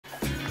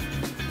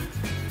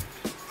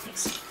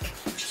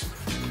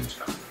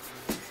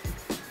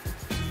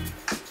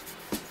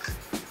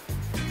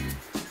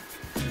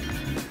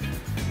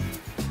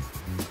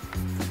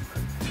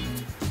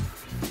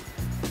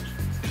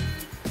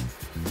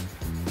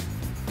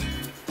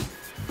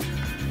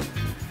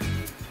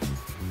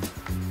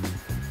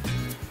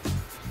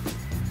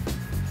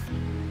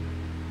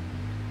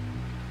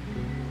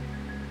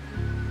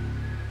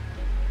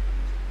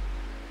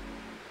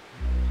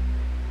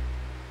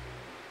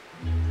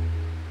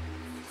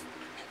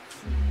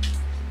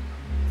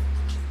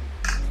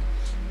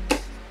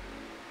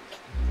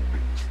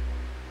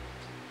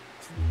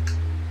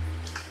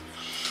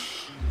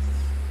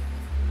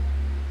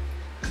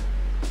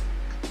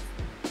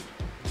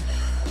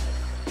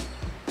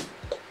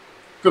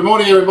Good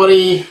morning,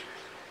 everybody.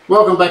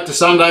 Welcome back to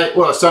Sunday.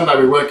 Well, Sunday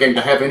we weren't going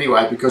to have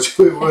anyway because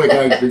we were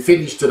going to be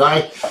finished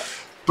today,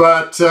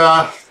 but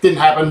didn't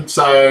happen,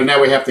 so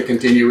now we have to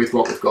continue with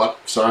what we've got.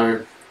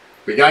 So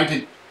we're going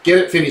to get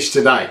it finished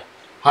today,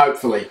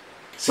 hopefully.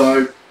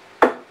 So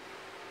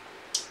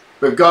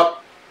we've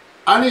got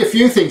only a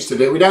few things to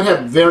do. We don't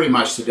have very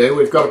much to do.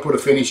 We've got to put a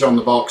finish on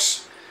the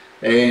box,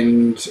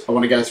 and I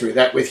want to go through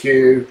that with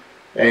you,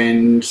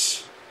 and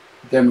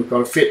then we've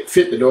got to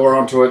fit the door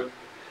onto it.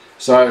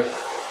 So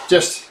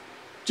just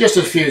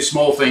a few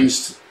small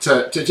things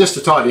to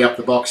tidy up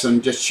the box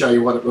and just show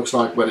you what it looks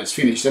like when it's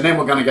finished. And then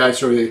we're going to go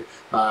through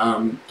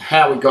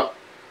how we got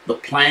the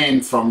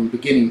plan from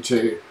beginning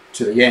to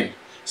the end.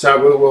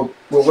 So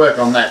we'll work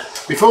on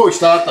that. Before we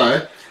start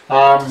though,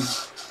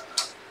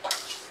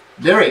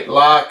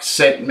 Derek.lark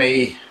sent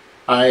me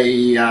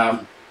a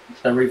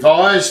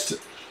revised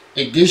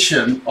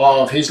edition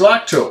of his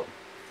lark tool,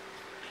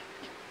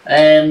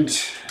 and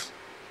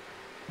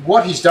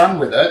what he's done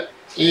with it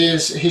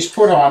is he's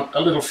put on a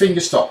little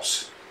finger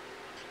stops.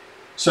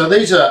 So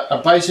these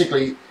are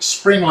basically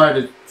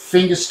spring-loaded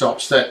finger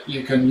stops that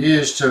you can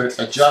use to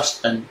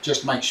adjust and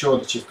just make sure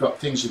that you've got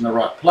things in the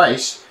right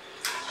place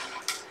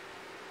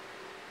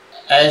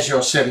as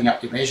you're setting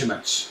up your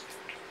measurements.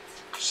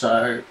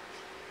 So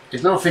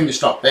there's a little finger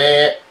stop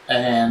there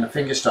and a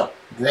finger stop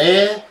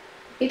there. A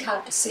bit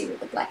hard to see with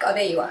the black. Oh,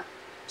 there you are.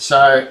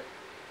 So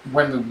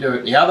when we do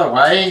it the other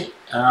way,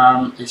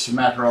 it's a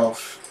matter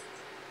of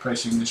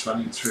pressing this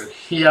one in through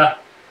here,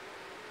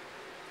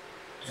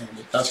 and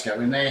it does go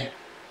in there.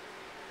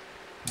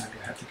 Maybe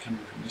I have to come in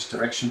from this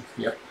direction.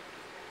 Yep.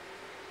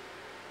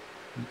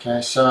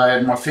 Okay,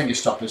 so my finger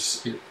stop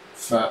is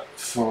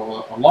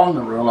for along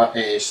the ruler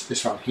is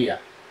this one here.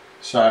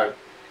 So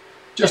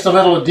just a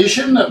little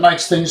addition that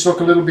makes things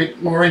look a little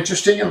bit more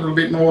interesting, a little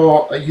bit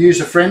more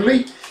user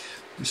friendly.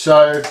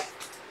 So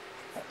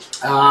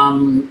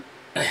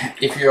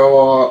if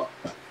you're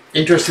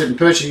interested in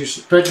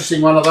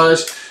purchasing one of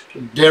those,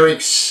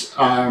 Derek's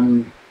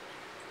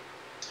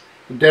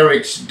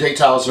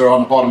details are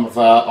on the bottom of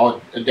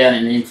or down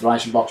in the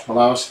information box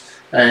below us,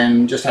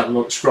 and just have a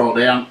look, scroll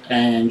down,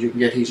 and you can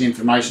get his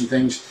information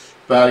things.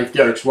 But if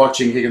Derek's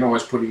watching, he can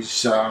always put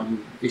his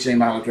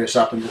email address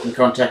up, and you can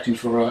contact him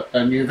for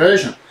a new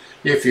version.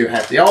 If you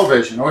have the old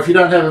version, or if you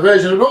don't have a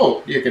version at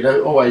all, you can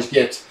always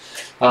get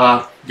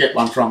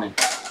one from him.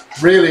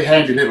 Really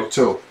handy little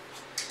tool.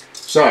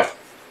 So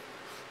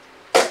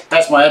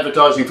that's my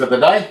advertising for the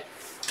day.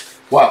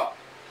 Well,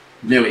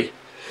 nearly.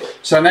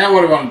 So now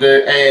what I want to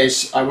do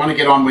is I want to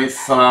get on with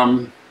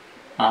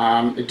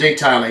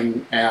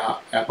detailing our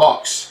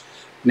box.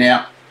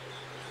 Now,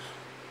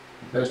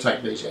 I better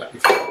take these out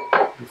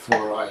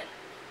before I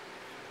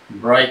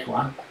break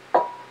one.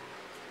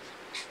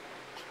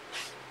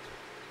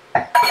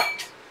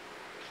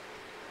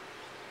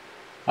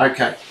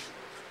 Okay.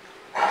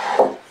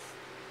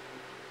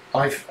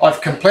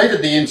 I've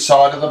completed the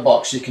inside of the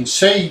box. You can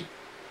see,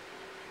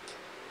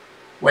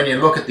 when you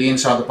look at the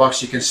inside of the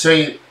box, you can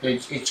see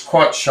it's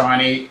quite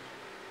shiny.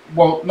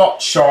 Well,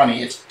 not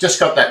shiny, it's just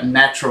got that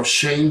natural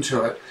sheen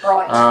to it.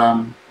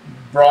 Right.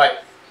 Bright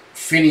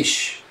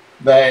finish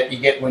that you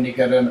get when you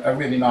get a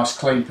really nice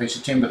clean piece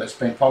of timber that's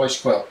been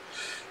polished well.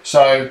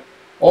 So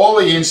all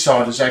the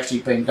inside has actually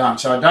been done,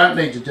 so I don't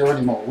need to do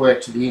any more work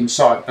to the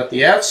inside. But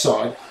the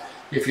outside,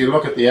 if you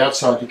look at the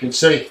outside, you can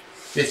see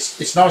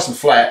it's nice and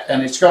flat,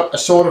 and it's got a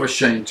sort of a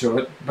sheen to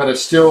it, but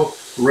it's still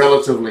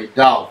relatively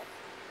dull.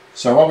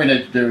 So what we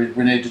need to do is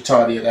we need to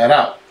tidy that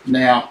up.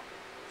 Now,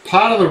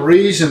 part of the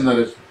reason that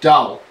it's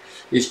dull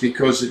is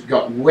because it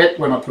got wet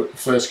when I put the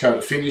first coat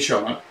of finish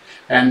on it,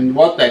 and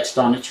what that's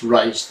done, it's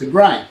raised the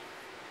grain.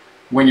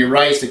 When you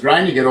raise the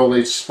grain, you get all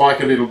these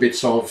spiky little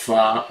bits of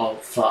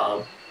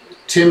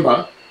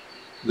timber,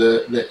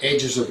 the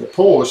edges of the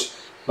pores.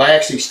 They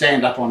actually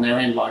stand up on their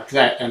end like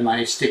that, and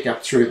they stick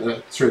up through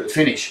the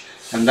finish,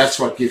 and that's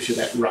what gives you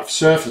that rough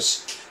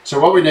surface. So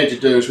what we need to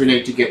do is we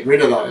need to get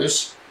rid of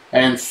those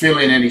and fill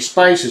in any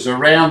spaces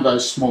around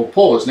those small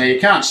pores. Now you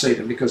can't see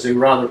them because they're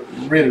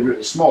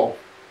really small.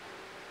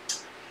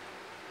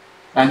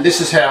 And this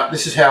is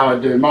how I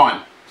do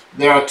mine.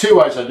 There are two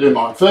ways I do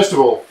mine. First of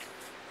all,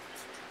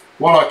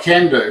 what I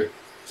can do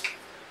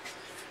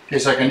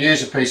is I can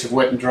use a piece of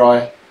wet and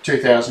dry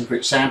 2000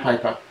 grit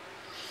sandpaper,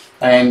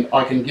 and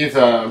I can give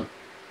the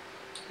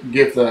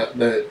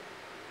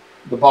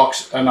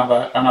box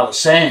another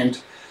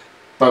sand.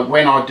 But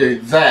when I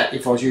do that,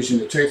 if I was using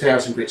the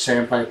 2000 grit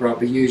sandpaper, I'll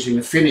be using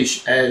the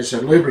finish as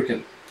a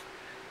lubricant.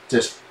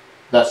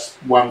 That's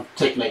one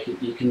technique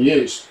you can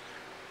use.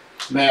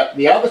 Now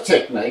the other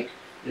technique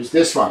is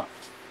this one.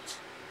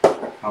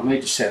 I'll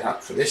need to set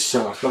up for this,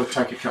 so I've got to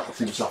take a couple of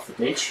things off the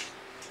bench.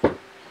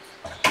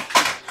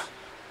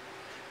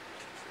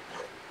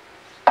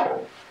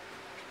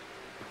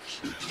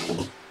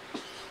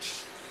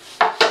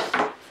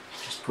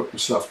 Just put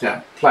myself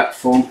down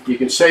platform. You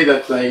can see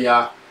that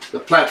the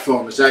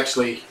platform is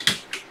actually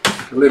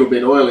a little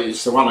bit oily.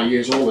 It's the one I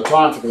use all the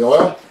time for the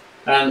oil,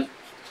 and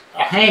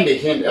a handy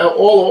hint,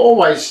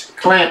 always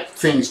clamp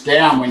things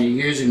down when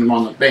you're using them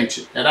on the bench.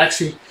 It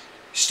actually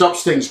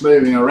stops things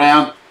moving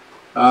around,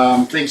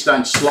 things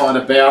don't slide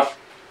about.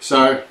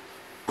 So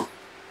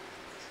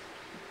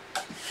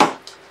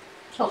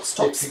helps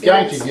stop if you're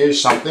going to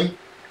use something,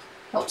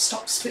 helps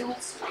stop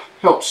spills.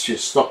 Helps you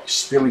stop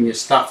spilling your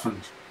stuff,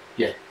 and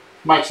yeah,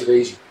 makes it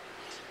easy.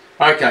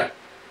 Okay,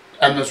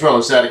 and as well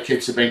as that, it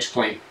keeps the bench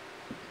clean.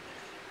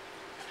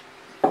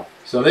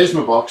 So there's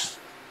my box.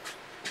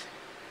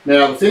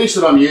 Now the finish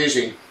that I'm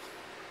using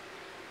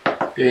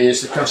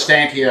is the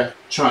Constantia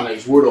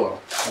Chinese wood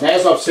oil. And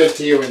as I've said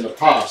to you in the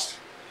past,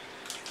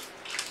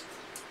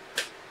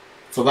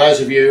 for those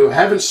of you who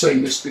haven't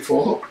seen this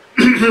before,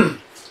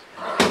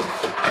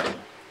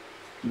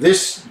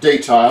 this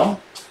detail,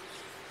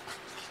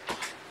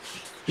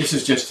 this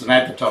is just an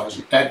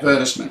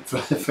advertisement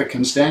for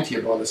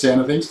Constantia by the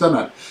sound of things,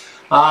 doesn't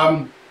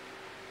it?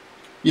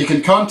 You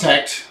can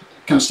contact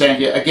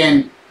Constantia,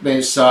 again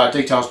there's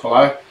details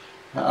below.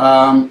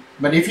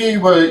 But if you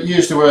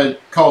use the word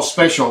Coles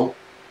Special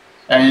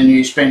and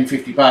you spend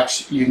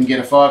 $50, you can get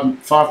a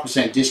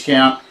 5%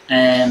 discount,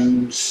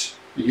 and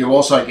you'll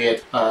also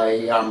get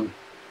a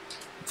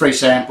free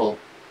sample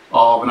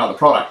of another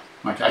product.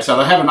 Okay, so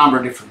they have a number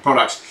of different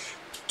products.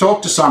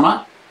 Talk to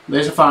Summer.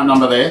 There's a phone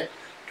number there.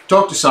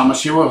 Talk to Summer.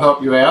 She will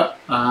help you out,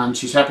 and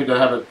she's happy to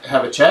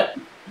have a chat.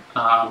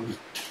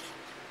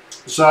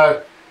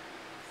 So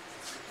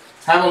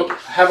have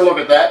a look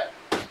at that.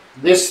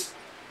 This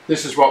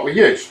is what we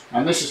use,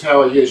 and this is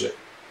how I use it.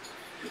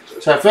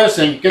 So first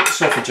thing, get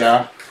yourself a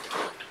jar.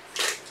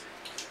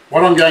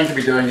 What I'm going to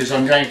be doing is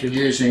I'm going to be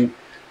using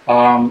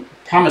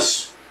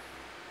pumice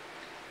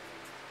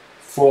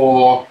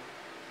for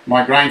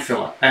my grain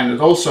filler, and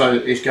it also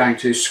is going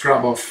to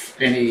scrub off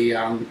any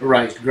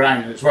raised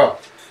grain as well.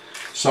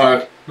 So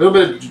a little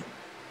bit of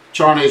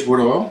Chinese wood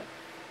oil.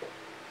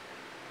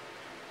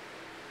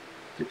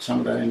 Get some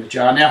of that in the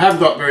jar. Now I haven't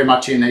got very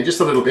much in there,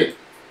 just a little bit.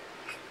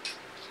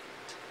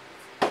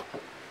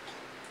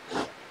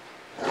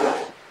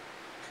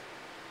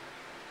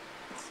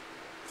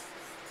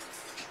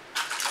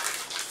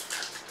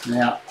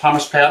 Now,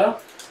 pumice powder.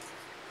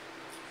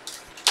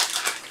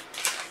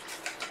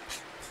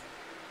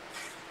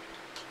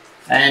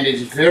 And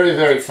it's very,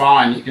 very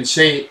fine. You can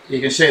see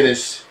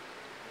this,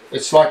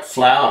 it's like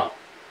flour.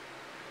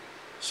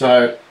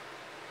 So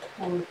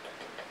put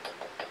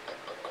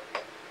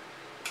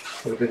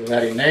a bit of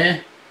that in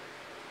there.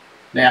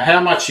 Now how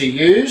much you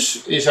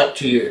use is up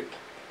to you.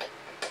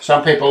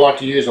 Some people like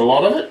to use a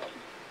lot of it.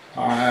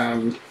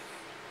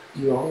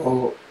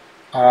 Your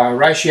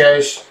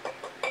ratios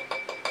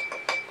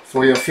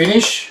for your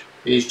finish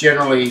is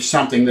generally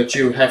something that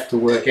you have to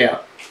work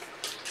out.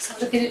 So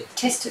look at it,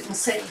 test it and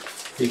see.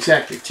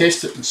 Exactly,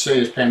 test it and see,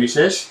 as Pammy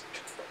says.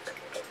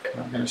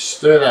 I'm going to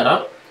stir that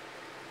up.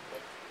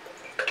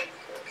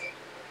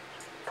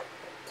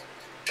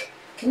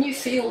 Can you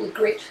feel the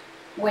grit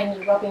when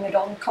you're rubbing it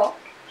on, Cop?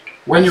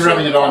 When you're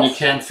rubbing it on, you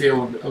can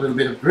feel a little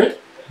bit of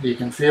grit. You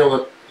can feel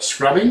it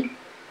scrubbing.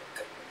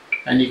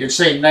 And you can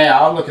see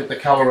now, look at the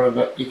colour of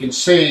it, you can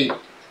see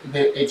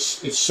that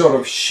it's sort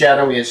of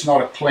shadowy, it's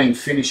not a clean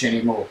finish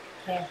anymore.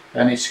 Yeah.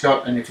 And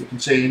if you can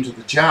see into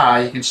the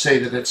jar, you can see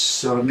that it's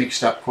sort of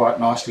mixed up quite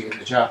nicely in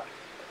the jar.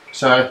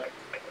 So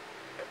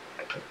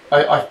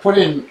I've put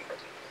in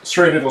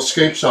 3 little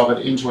scoops of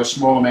it into a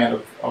small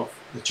amount of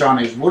the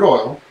Chinese wood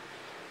oil,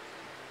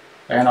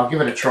 and I'll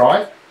give it a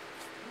try.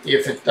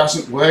 If it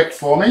doesn't work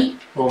for me,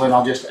 well then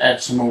I'll just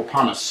add some more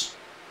pumice.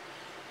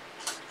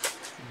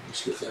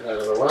 Just get that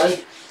out of the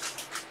way.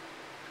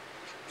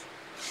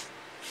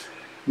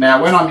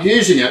 Now when I'm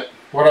using it,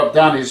 what I've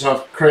done is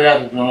I've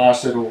created a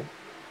nice little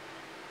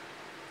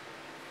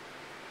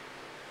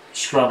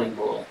scrubbing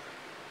ball.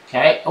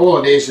 Okay, all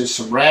it is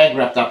some rag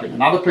wrapped up in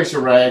another piece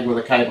of rag with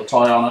a cable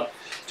tie on it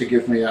to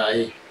give me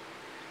a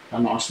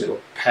nice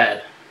little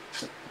pad.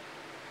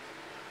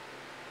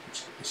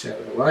 Let's get this out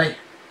of the way.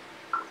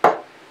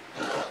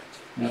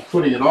 Now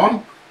putting it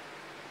on,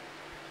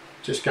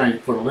 just going to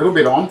put a little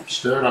bit on,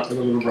 stir it up with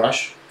a little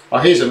brush. Oh,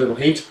 here's a little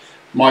hint.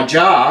 My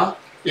jar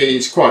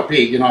is quite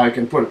big, you know, I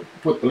can put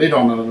the lid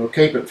on and it'll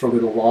keep it for a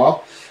little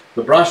while.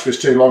 The brush was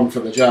too long for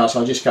the jar,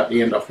 so I just cut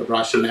the end off the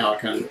brush, and now I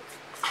can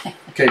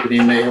keep it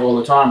in there all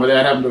the time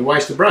without having to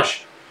waste the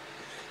brush.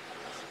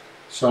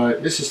 So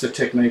this is the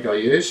technique I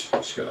use.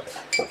 Just got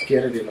to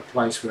get it in a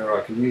place where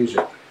I can use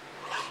it.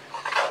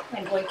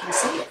 And we can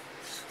see it.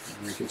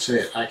 And we can see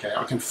it. Okay,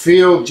 I can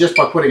feel, just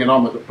by putting it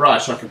on with the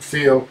brush, I can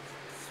feel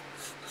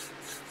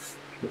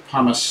the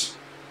pumice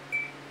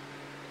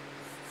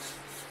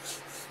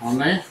on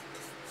there.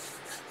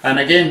 And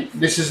again,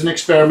 this is an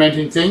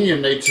experimenting thing. You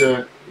need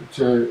to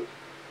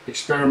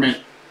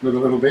experiment with a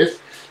little bit.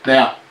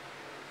 Now,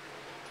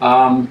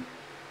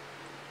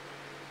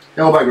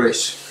 elbow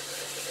grease.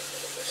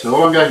 So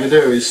all I'm going to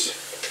do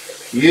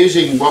is,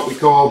 using what we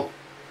call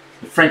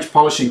the French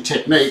polishing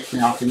technique.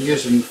 Now I can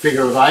use it in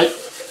figure of 8,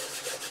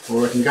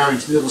 or I can go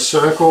into little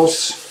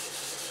circles.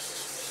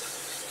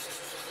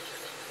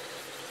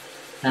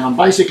 And I'm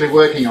basically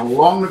working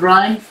along the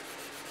grain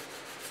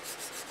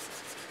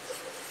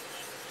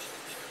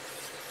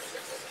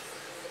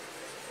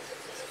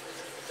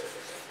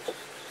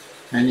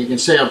And you can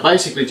see I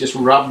basically just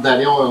rubbed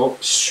that oil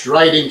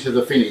straight into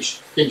the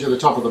finish, into the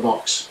top of the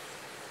box.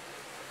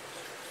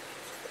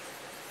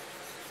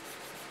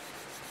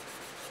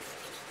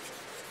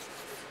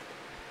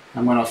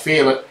 And when I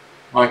feel it,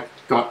 I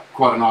got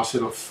quite a nice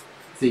little,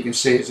 you can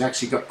see it's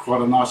actually got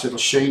quite a nice little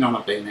sheen on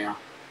it there now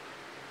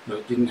that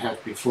it didn't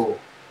have before.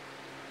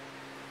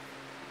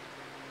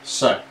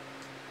 So,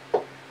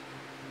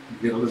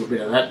 get a little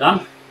bit of that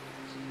done.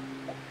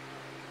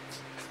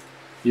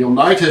 You'll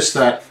notice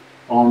that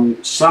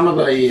on some of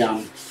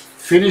the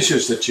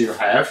finishes that you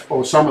have,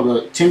 or some of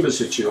the timbers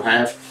that you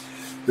have,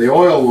 the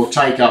oil will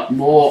take up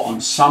more on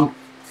some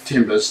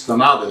timbers than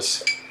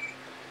others.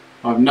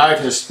 I've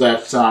noticed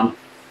that on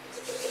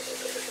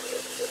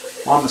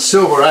the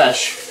silver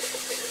ash,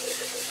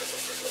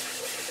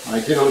 I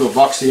did a little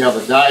box the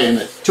other day and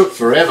it took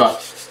forever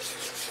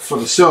for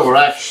the silver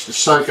ash to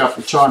soak up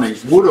the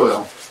Chinese wood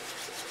oil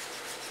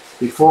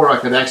before I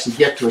could actually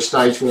get to a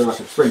stage where I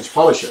could French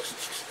polish it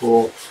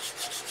or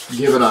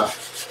give it a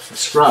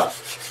scrub.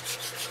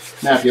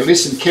 Now if you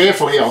listen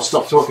carefully, I'll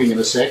stop talking in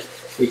a sec,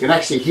 you can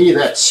actually hear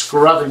that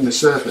scrubbing the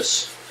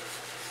surface.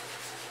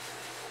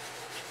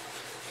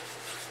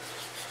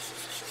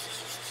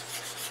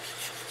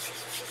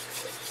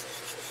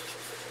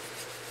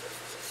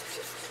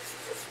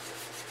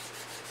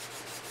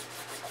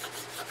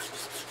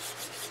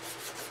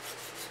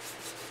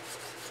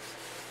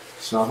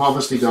 So I've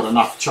obviously got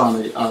enough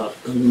Chinese,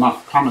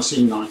 enough pumice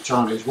in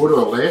Chinese wood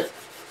oil there.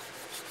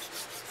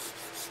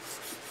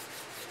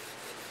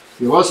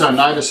 You'll also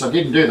notice I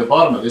didn't do the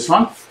bottom of this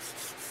one.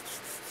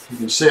 You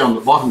can see on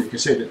the bottom, you can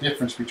see the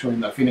difference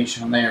between the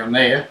finish on there and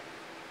there.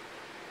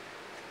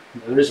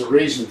 And there is a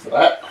reason for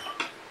that.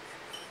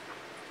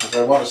 Because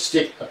I want to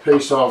stick a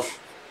piece of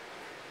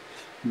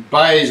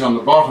baize on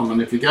the bottom, and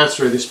if you go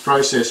through this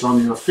process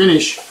on your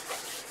finish,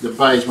 the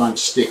baize won't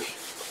stick.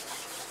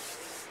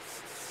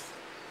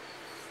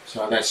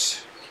 So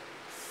that's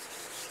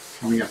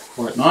coming up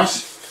quite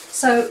nice.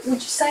 So would you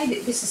say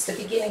that this is the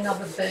beginning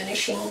of a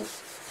burnishing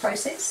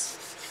process?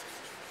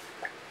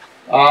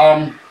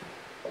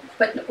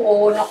 But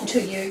or not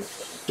until you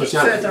get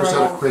further along? Was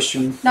that a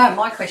question? No,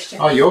 my question.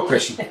 Oh, your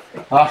question.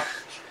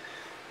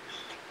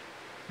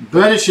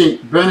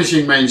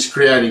 Burnishing means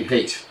creating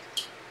heat,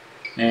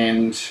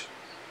 and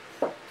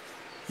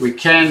we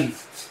can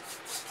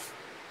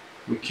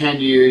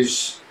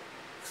use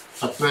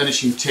a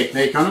burnishing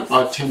technique on it.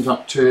 I tend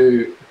not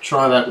to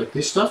try that with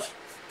this stuff.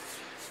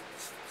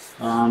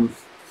 And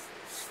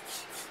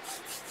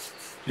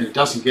it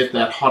doesn't get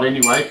that hot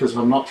anyway because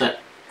I'm not that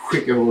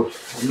quick, or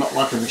I'm not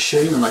like a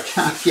machine and I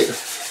can't get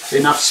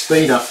enough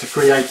speed up to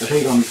create the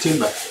heat on the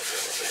timber.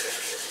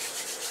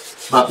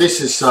 But this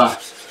is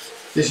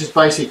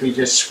basically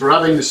just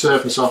scrubbing the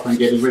surface off and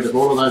getting rid of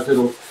all of those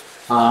little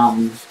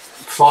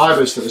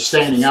fibres that are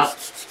standing up,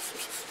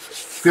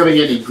 filling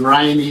any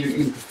grain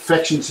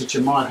imperfections that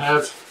you might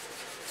have,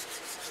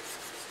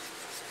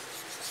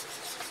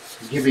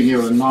 giving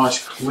you a nice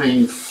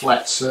clean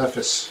flat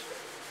surface.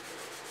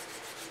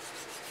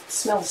 It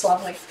smells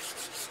lovely.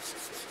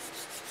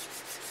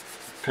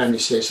 Pammy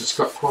says it's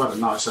got quite a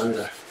nice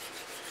odour.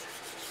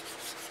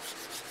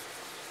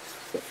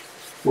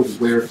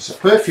 Wouldn't wear it as a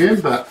perfume,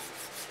 but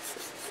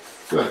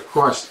got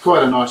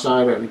quite a nice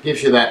odour, and it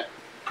gives you that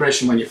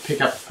impression when you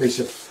pick up a piece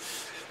of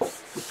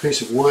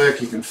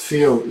work. You can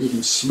smell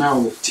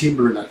the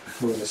timber in it,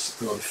 or the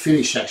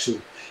finish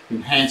actually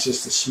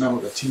enhances the smell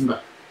of the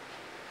timber.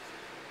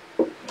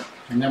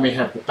 And then we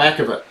have the back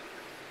of it.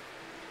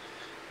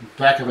 The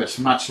back of it's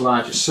a much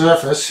larger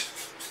surface.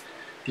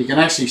 You can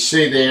actually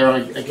see there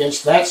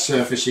against that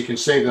surface, you can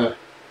see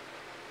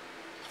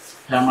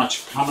how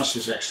much pumice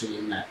is actually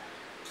in that.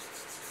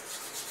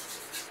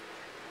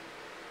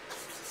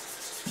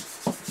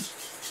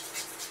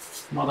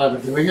 Not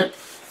overdoing it,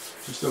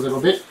 just a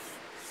little bit.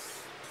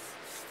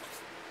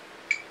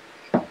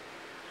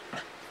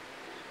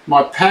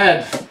 My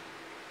pad,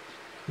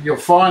 you'll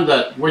find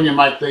that when you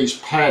make these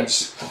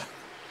pads,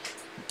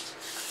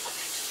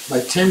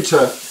 they tend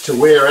to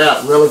wear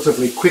out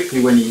relatively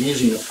quickly when you're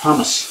using the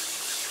pumice.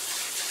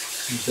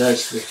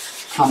 As the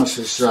pumice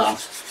is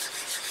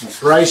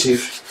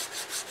abrasive,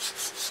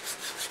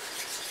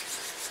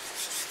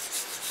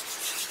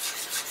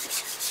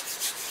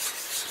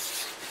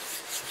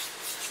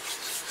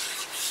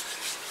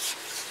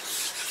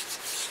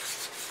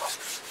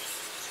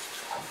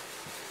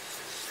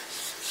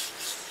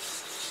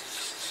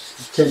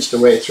 it tends to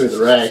wear through the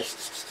rag.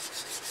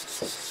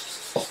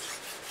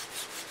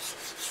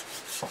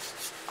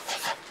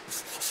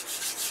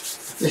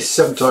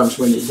 Sometimes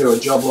when you do a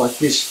job like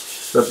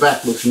this, the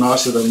back looks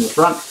nicer than the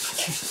front.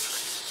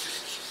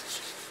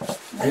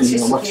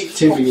 Depending on what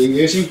timber you're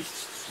using.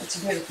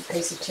 It's a beautiful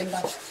piece of timber.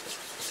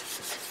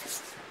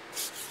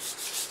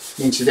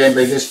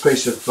 Incidentally, this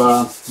piece of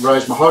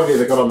rose mahogany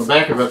that got on the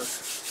back of it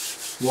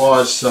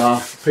was a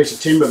piece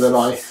of timber that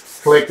I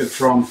collected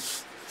from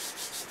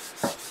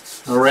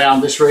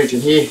around this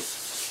region here.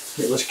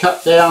 It was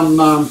cut down,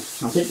 I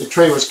think the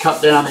tree was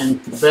cut down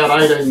in about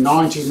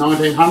 1890,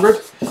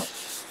 1900.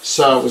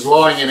 So it was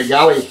lying in a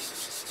gully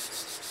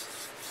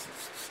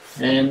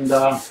and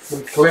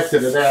we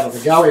collected it out of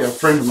the gully. A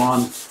friend of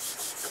mine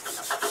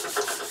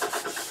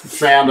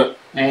found it,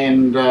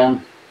 and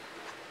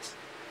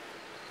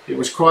it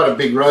was quite a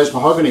big rose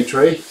mahogany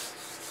tree.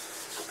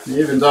 And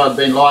even though it'd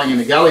been lying in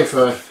the gully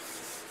for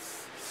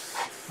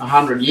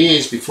 100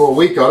 years before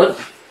we got it,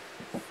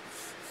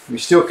 we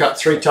still cut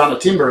 3 tonne of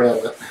timber out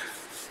of it.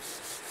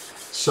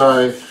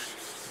 So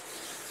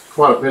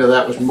quite a bit of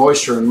that was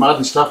moisture and mud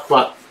and stuff,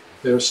 but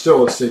there was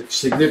still a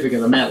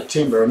significant amount of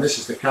timber, and this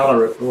is the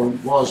colour it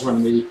was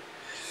when we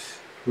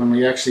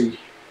actually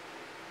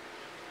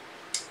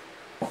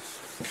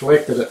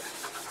collected it.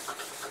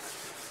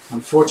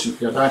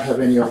 Unfortunately, I don't have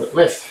any of it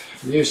left.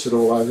 I used it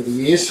all over the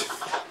years.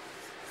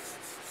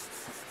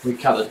 We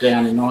cut it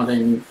down in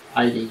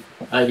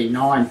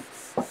 1989.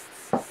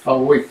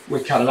 Oh, we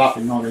cut it up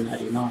in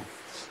 1989.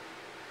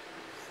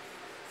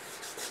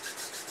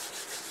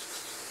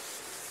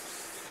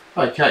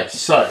 Okay,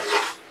 so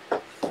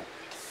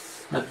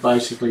that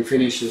basically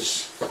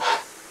finishes the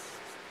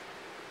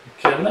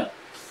cabinet.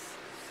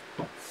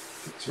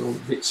 It's all the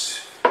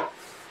bits, get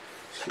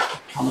the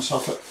pumice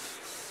off it.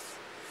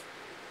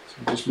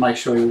 So just make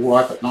sure you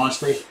wipe it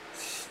nicely.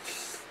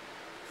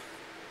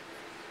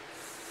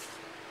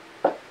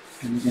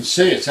 And you can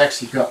see it's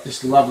actually got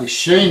this lovely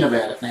sheen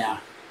about it now,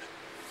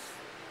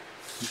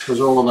 because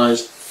all of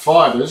those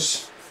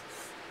fibres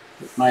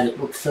that made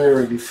it look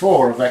furry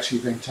before have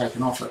actually been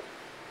taken off it.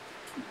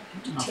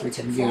 If we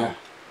can get a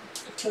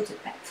tilt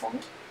it back for me.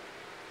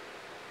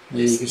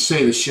 Yeah, you can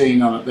see the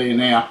sheen on it there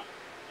now.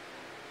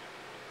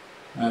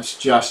 That's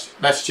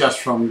just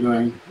from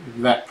doing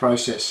that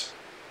process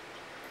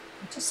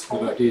Just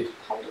that I did.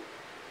 Hold it.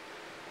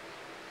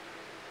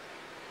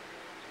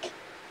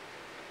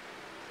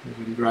 We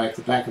engraved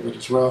the back of it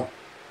as well.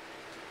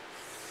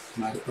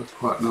 Made it look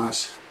quite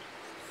nice.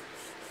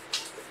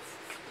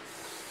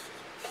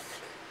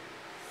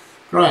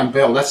 Graham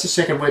Bell, that's the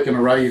second week in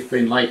a row you've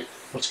been late.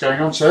 What's going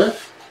on, sir?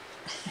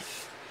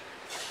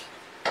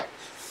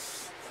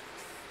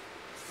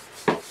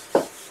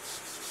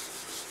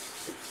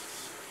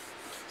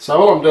 So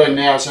all I'm doing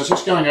now is I'm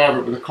just going over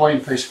it with a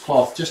clean piece of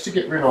cloth just to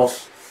get rid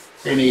of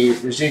any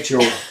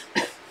residual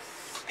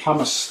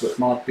pumice that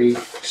might be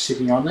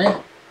sitting on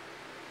there.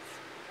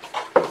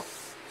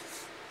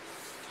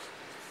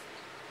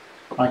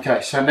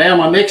 Okay, so now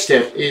my next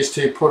step is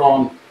to put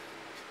on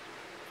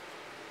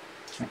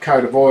a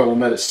coat of oil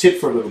and let it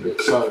sit for a little bit.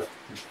 So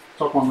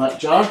top on that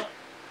jar,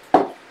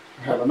 I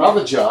have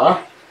another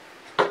jar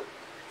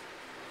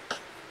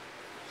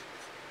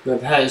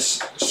that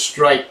has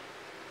straight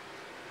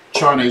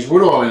Chinese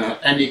wood oil in it,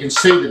 and you can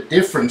see the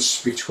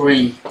difference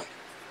between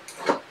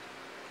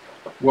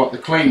what the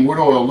clean wood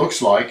oil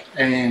looks like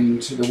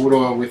and the wood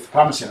oil with the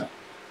pumice in it.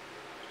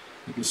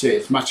 You can see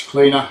it's much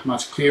cleaner,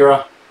 much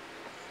clearer,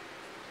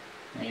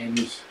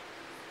 and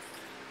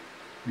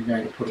we're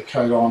going to put a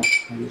coat on.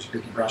 I'll use a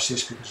bigger brush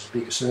this because it's a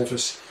bigger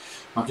surface.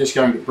 I'm just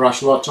going to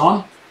brush lots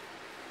on.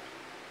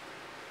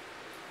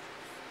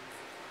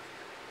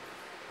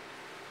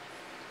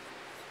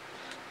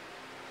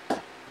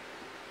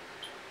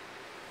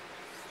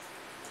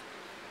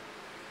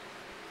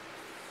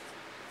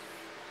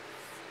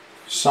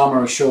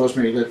 Summer assures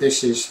me that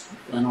this is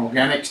an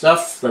organic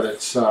stuff, that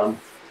it's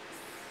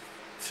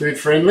food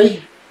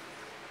friendly,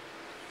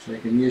 so you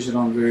can use it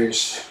on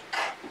various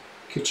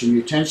kitchen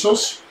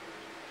utensils.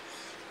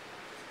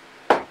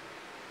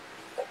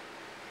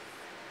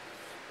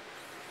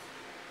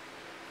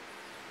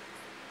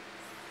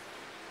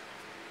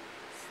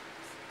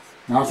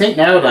 Now I think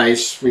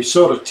nowadays we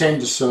sort of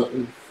tend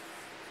to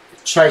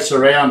chase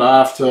around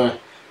after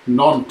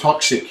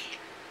non-toxic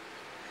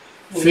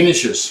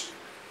finishes.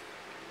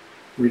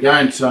 We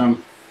don't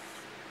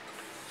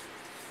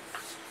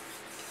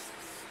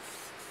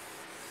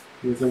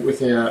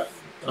with a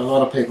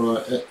lot of people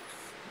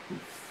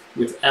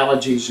with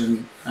allergies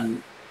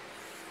and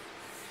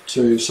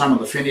to some of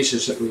the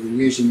finishes that we were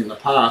using in the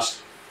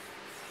past.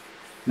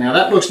 Now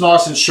that looks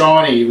nice and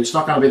shiny. It's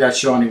not going to be that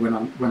shiny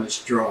when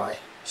it's dry.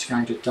 It's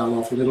going to dull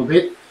off a little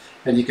bit,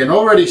 and you can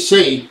already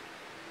see.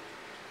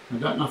 I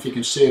don't know if you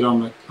can see it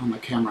on the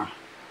camera.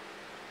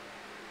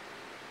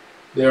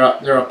 There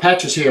are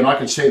patches here, and I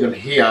can see them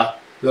here,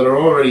 that are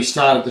already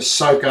started to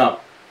soak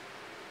up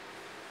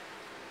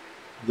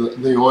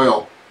the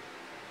oil.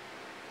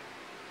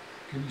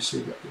 Can you see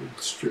that little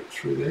strip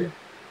through there?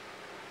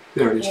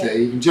 There it is. Yeah. There,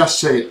 you can just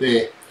see it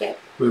there. Yeah.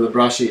 Where the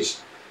brush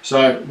is.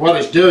 So what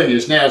it's doing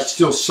is now it's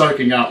still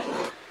soaking up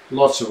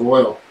lots of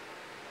oil.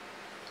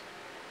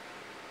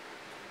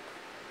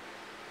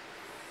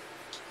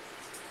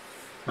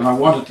 And I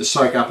want it to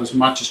soak up as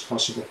much as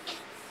possible.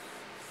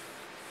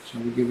 So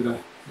we give it a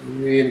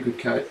really good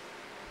coat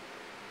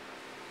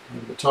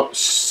over the top.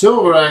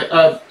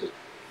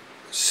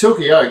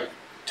 Silky oak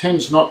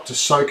tends not to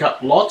soak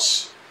up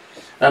lots,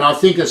 and I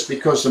think it's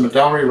because the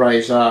Medullary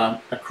rays are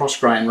a cross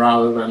grain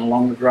rather than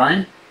along the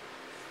grain,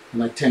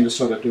 and they tend to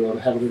sort of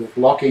have a little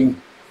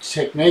blocking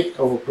technique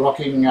or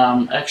blocking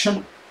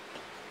action.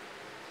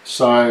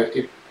 So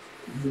it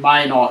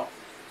may not.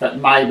 That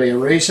may be a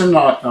reason.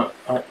 I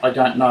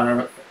don't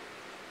know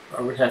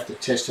I would have to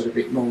test it a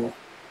bit more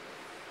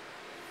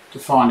to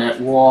find out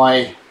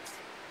why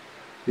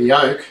the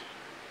oak,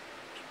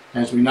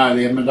 as we know,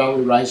 the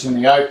medullary rays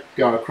in the oak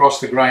go across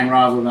the grain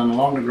rather than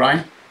along the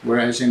grain,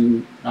 whereas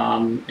in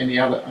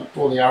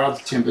all the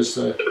other timbers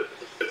the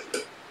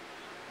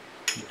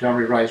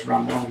medullary rays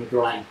run along the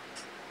grain.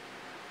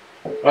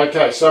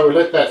 Okay, so we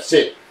let that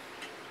sit.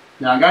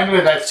 Now I'm going to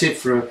let that sit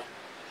for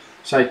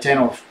say 10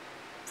 or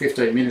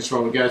 15 minutes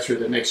while we go through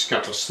the next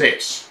couple of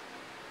steps.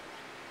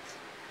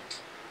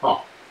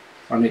 Oh,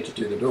 I need to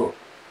do the door.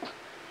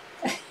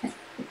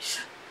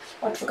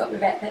 I'd forgotten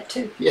about that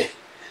too. Yeah.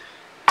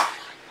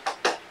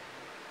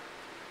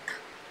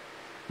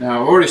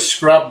 Now I've already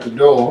scrubbed the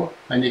door,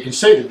 and you can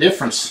see the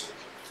difference.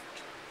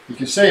 You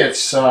can see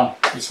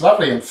it's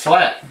lovely and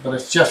flat, but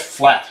it's just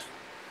flat.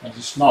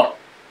 It's not.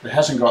 It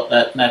hasn't got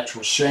that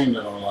natural sheen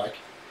that I like.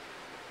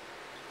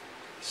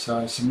 So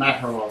it's a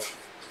matter of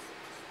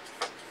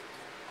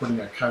putting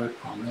a coat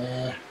on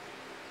there.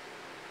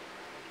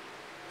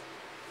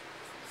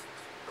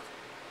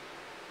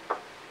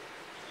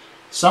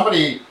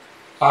 Somebody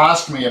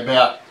asked me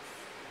about,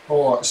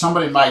 or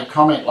somebody made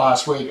comment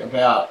last week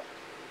about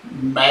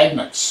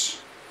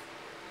magnets.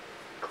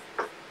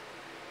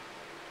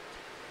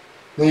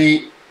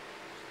 There's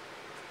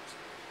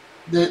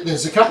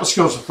a couple of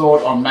schools of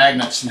thought on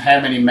magnets and how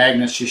many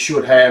magnets you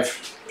should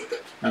have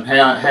and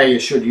how you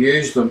should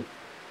use them.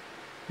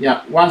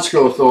 Yeah, one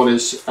school of thought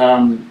is,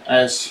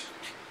 as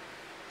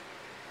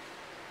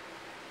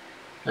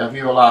our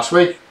viewer last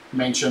week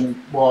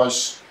mentioned,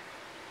 was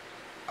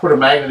put a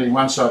magnet in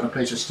one side and a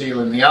piece of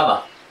steel in the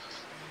other.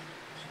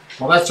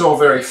 Well, that's all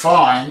very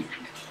fine.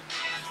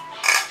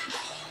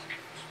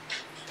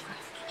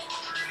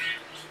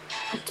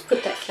 To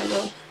put that camera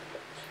on.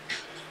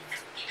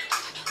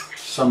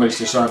 Somebody's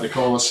decided to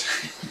call us.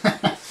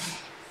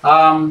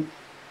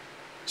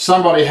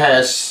 Somebody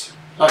has,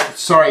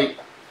 sorry,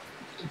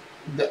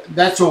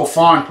 that's all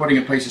fine putting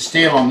a piece of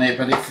steel on there,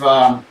 but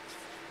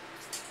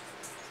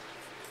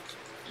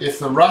if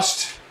the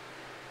rust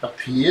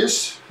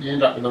appears, you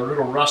end up with a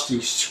little rusty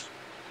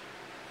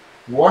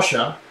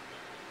washer,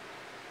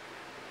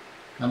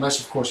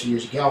 unless of course you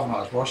use a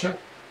galvanised washer.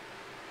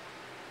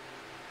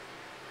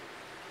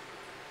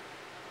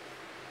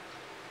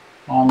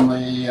 On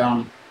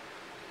the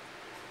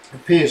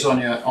appears on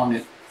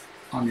your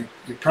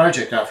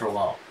project after a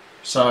while.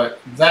 So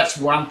that's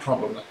one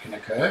problem that can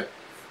occur.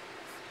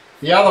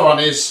 The other one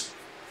is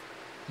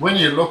when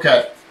you look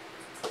at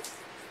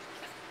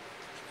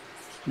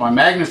my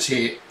magnets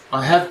here,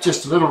 I have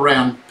just a little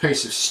round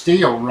piece of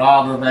steel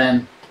rather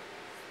than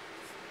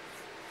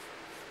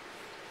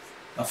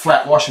a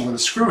flat washer with a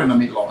screw in the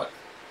middle of it.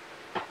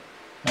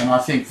 And I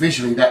think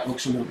visually that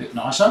looks a little bit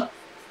nicer.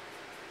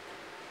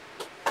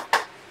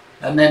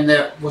 And then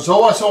there was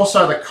always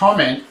also the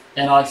comment,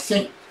 and I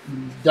think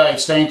David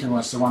Stanton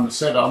was the one that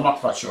said it, I'm not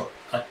quite sure,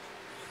 I'll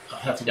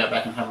have to go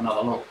back and have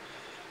another look,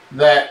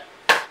 that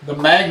the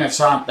magnets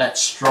aren't that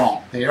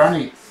strong. They're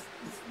only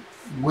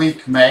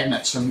weak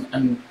magnets,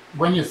 and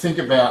when you think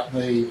about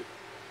the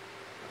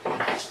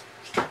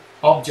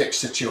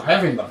objects that you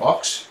have in the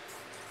box,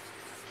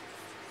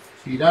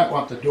 you don't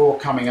want the door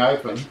coming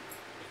open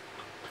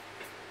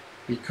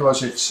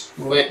because it's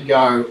let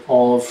go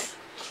of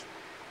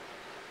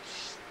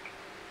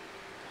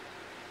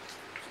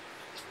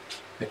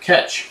the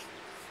catch.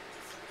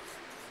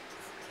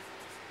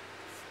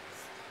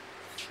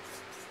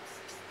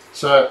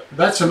 So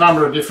that's a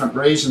number of different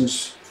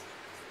reasons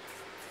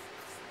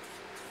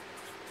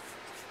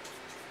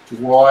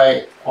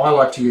why I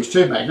like to use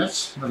two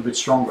magnets, a little bit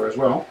stronger as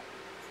well.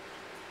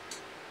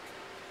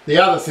 The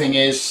other thing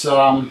is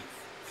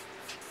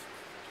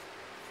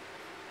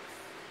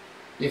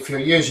if you're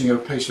using a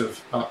piece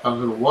of a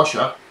little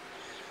washer,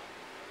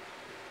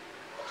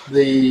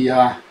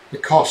 the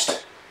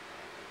cost,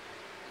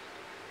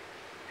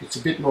 it's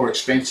a bit more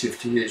expensive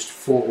to use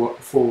four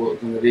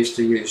than it is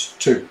to use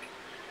two,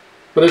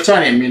 but it's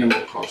only a minimal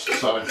cost,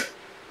 so it's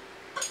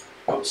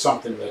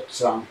something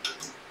that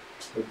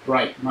would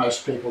break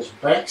most people's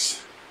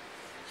backs.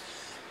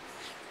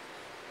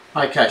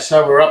 Okay,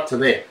 so we're up to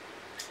there.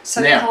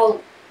 So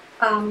now,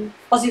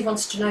 Ozzy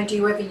wants to know, do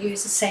you ever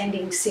use a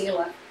sanding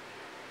sealer?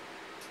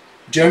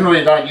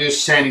 Generally don't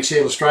use sanding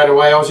sealer straight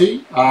away,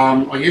 Ozzy.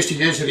 I used to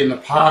use it in the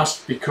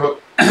past because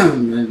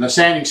the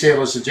sanding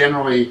sealers are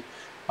generally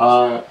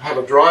have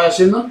a dryers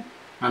in them,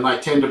 and they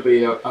tend to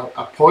be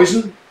a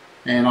poison,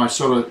 and I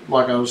sort of,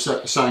 like I was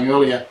saying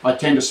earlier, I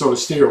tend to sort of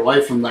steer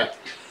away from that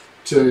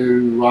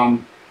to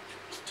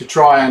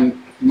try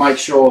and make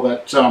sure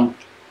that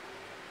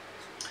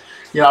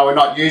you know, we're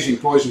not using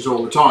poisons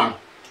all the time,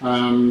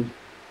 and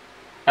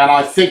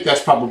I think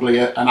that's probably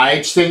an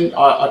age thing.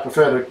 I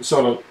prefer to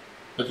sort of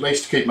at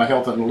least keep my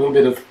health in a little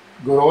bit of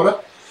good order,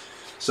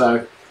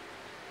 so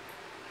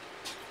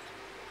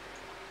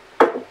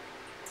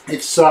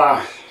it's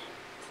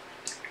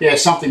yeah,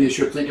 something you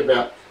should think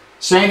about.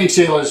 Sanding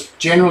sealer is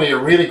generally a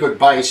really good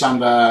base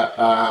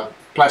under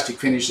plastic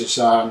finishes,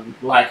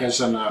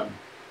 lacquers and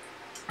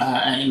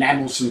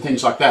enamels and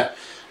things like that.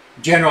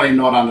 Generally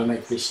not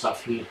underneath this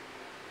stuff here.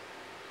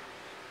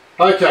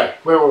 Okay,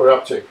 where were we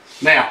up to?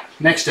 Now,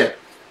 next step.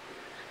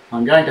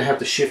 I'm going to have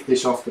to shift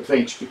this off the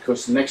bench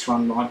because the next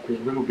one might be a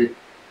little bit,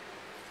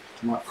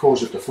 might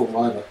cause it to fall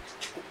over.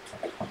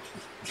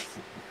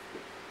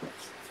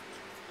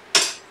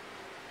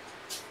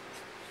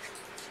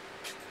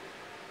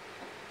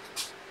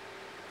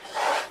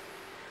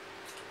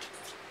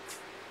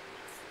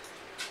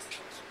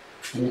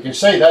 And you can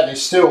see that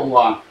is still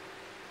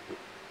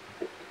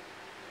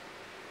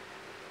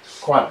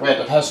quite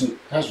wet. It hasn't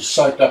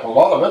soaked up a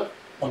lot of it,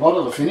 a lot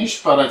of the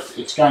finish, but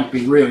it's going to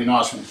be really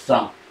nice when it's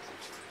done.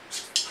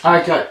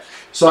 Okay,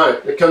 so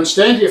the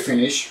Constantia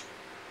finish,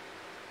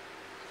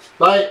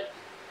 I've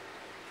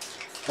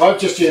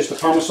just used the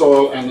pumice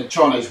oil and the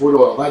Chinese wood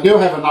oil. They do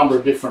have a number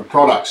of different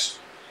products.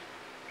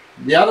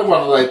 The other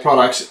one of those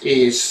products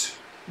is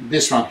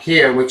this one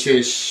here, which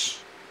is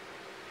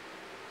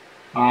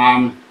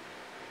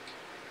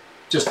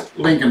just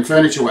Lincoln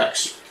furniture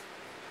wax.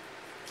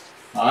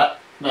 Alright,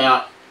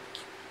 now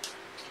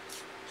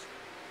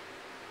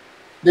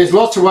there's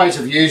lots of ways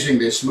of using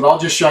this, but I'll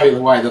just show you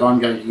the way that I'm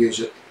going to use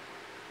it.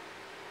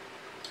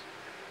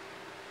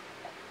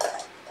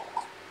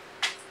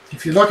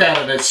 If you look at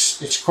it,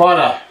 it's quite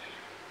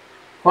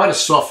a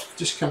soft.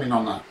 Just come in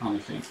on the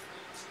thing.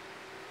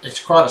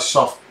 It's quite a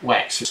soft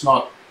wax. It's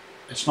not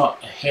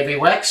a heavy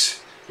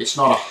wax. It's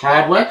not a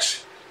hard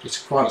wax.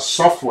 It's quite a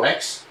soft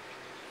wax,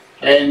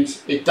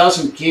 and it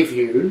doesn't give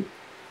you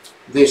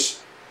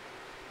this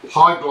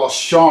high gloss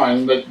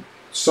shine that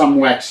some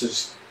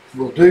waxes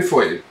will do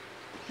for you.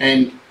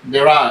 And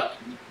there are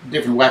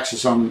different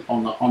waxes on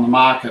the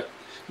market.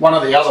 One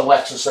of the other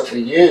waxes that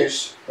we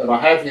use, that I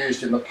have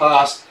used in the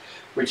past,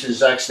 which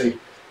is actually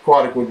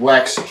quite a good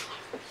wax,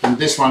 and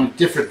this one,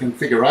 different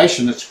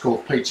configuration, it's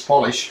called Pete's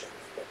Polish.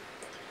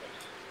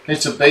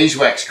 It's a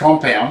beeswax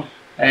compound,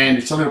 and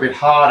it's a little bit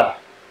harder,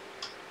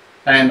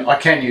 and I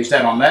can use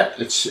that on that.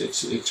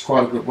 It's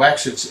quite a good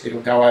wax. It'll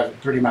go over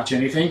pretty much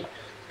anything,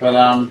 but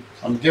I'm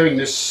giving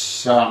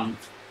this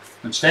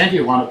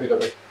Constantia one a bit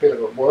of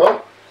a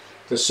whirl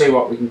to see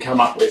what we can come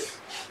up with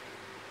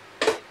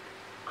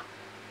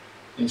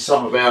in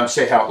some of our, and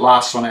see how it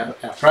lasts on our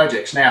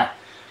projects. Now,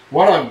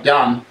 what I've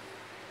done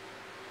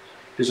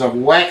is I've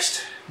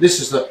waxed. This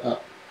is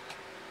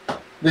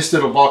this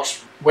little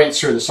box went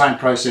through the same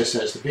process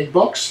as the big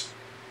box,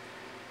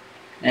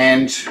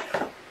 and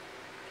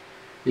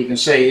you can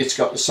see it's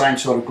got the same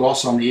sort of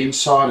gloss on the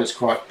inside. It's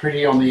quite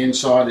pretty on the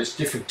inside. It's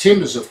different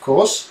timbers, of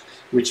course,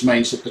 which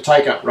means that the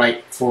take-up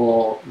rate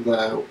for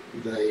the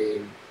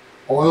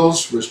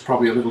oils was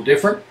probably a little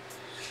different.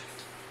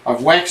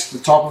 I've waxed the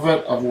top of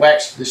it. I've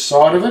waxed this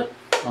side of it.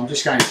 I'm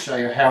just going to show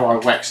you how I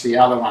wax the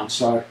other one.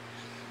 So I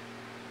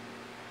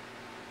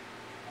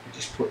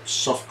just put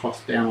soft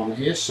cloth down on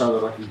here so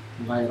that I can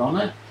lay it on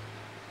there.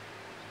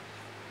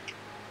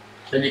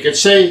 And you can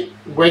see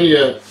when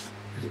if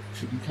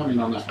you can come in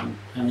on that one,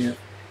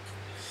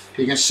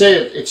 you can see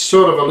it's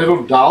sort of a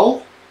little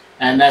dull,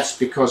 and that's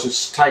because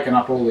it's taken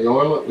up all the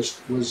oil that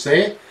was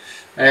there.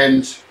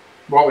 And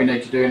what we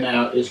need to do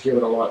now is give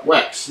it a light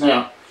wax.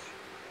 Now,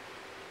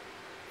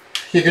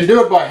 you can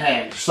do it by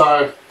hand,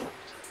 so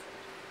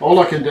all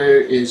I can do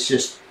is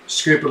just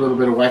scoop a little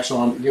bit of wax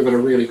on, give it a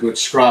really good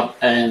scrub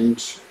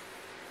and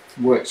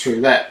work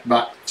through that,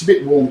 but it's a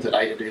bit warm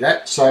today to do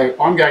that, so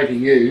I'm going to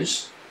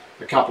use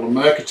a couple of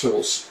Merker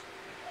tools.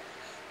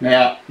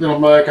 Now, little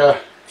Merker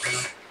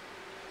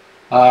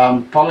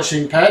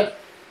polishing pad.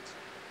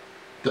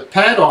 The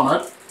pad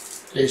on it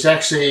is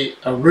actually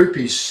a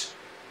Rupees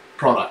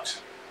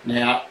product.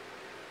 Now,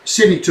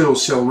 Sydney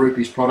Tools sell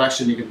Rupees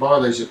products, and you can buy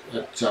these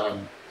at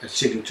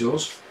Sydney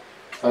Tools.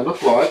 They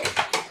look like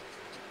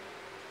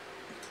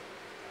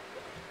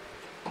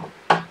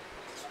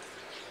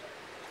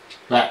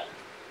that.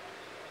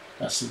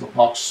 That's the little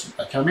box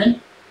they come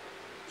in.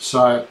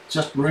 So,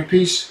 just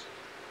Rupees.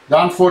 The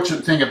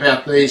unfortunate thing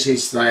about these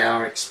is they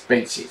are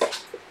expensive.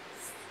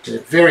 They're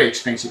very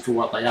expensive for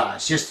what they are.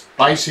 It's just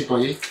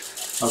basically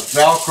a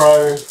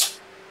Velcro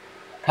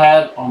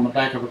pad on the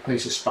back of a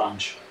piece of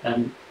sponge,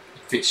 and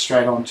it fits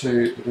straight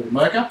onto the little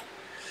Merker.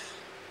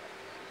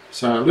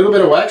 So a little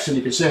bit of wax, and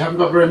you can see I haven't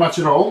got very much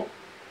at all.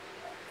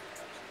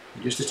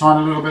 Just a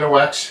tiny little bit of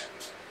wax.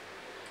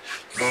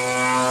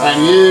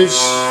 And use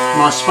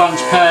my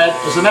sponge pad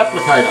as an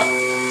applicator.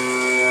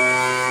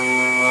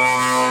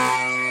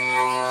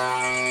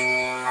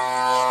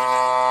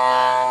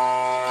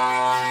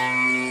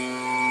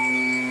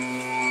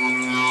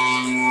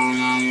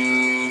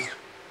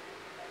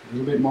 A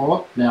little bit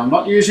more. Now, I'm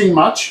not using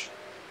much.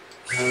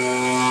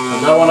 I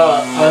don't want to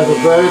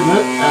overburden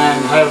it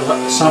and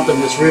have something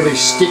that's really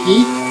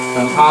sticky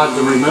and hard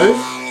to remove.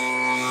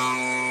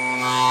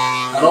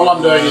 And all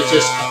I'm doing is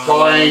just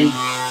applying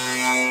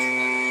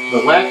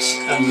the wax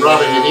and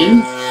rubbing it in.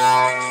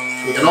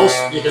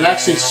 You can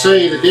actually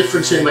see the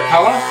difference in the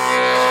colour.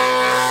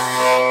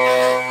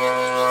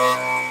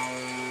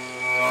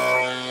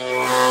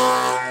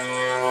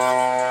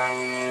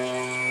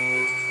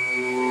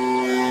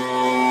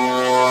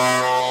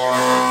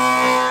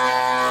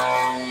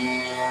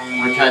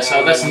 Okay,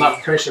 so that's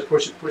enough pressure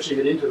pushing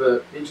it into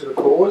the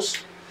pores.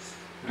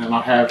 and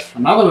I have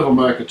another little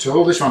Merca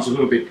tool. This one's a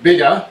little bit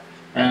bigger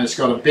and it's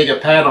got a bigger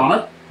pad on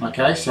it.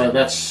 Okay, so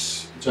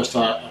that's just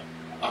a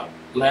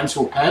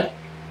lambswool pad,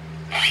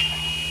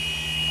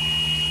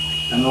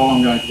 and all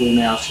I'm going to do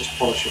now is just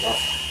polish it off.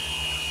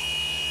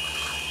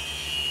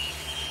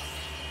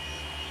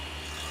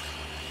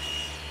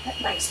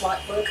 That makes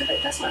light work of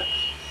it, doesn't it?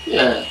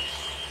 Yeah,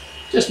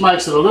 just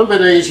makes it a little bit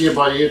easier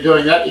by you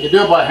doing that. You can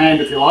do it by hand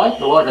if you like,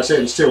 but like I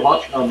said, it's too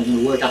hot. I'm going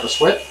to work up a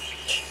sweat.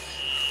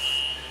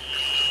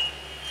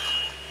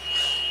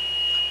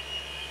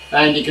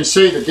 And you can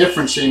see the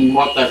difference in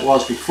what that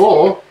was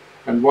before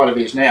and what it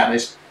is now.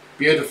 It's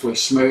beautifully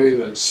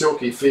smooth and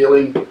silky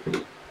feeling.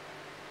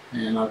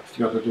 And I've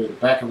got to do the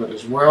back of it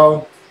as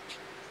well.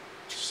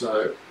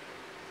 So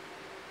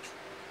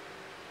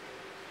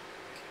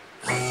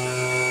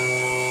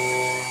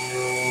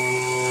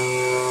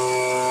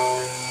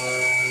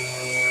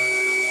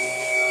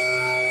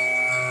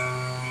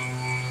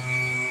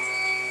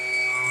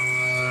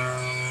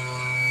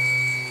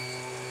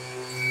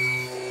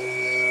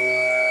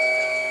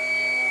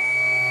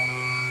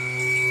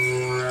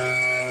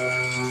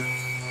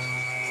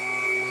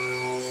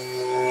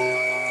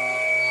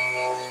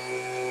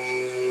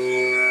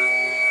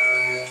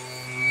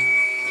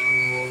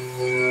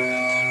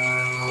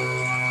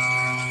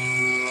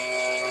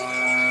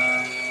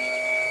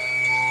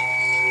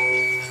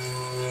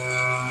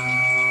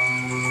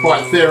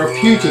quite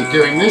therapeutic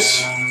doing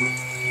this.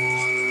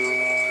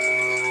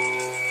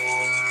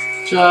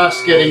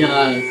 Just getting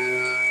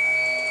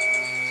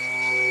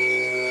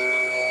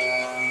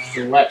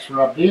the wax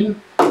rubbed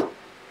in,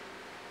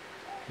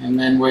 and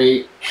then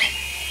we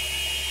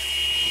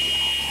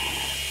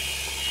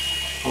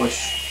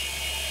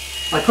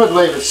polish. I could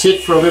leave it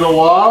sit for a little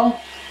while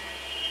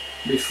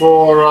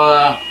before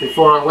I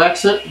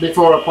wax it,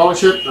 before I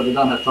polish it, but I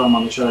don't have time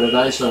on the show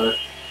today, so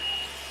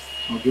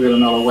I'll give it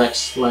another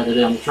wax later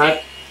down the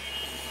track.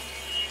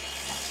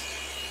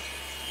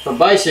 So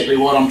basically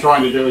what I'm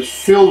trying to do is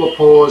fill the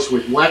pores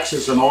with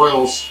waxes and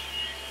oils.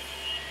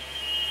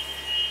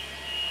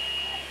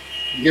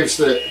 It gives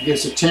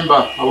the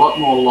timber a lot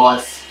more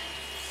life.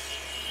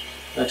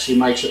 It actually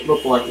makes it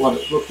look like what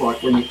it looked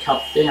like when you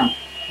cut down,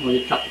 or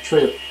you cut the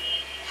tree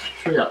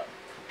up.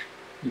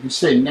 You can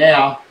see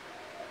now,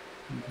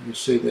 you can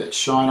see that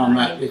shine on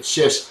that. It's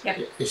just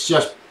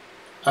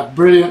a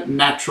brilliant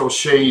natural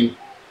sheen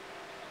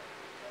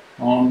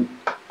on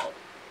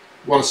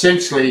what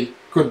essentially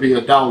could be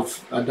a dull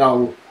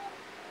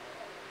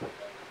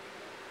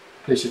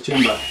piece of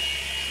timber.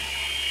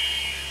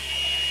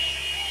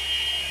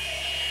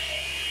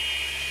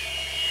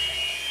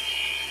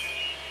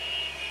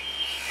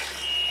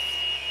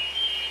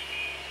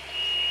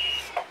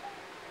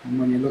 And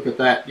when you look at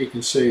that, you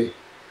can see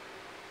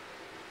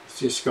it's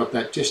just got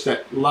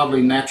that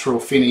lovely natural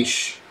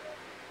finish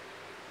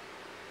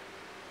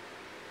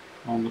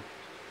on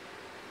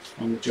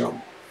the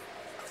job.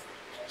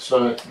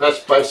 So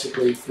that's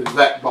basically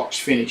that box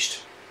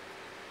finished.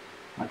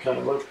 Okay,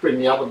 let's bring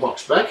the other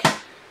box back.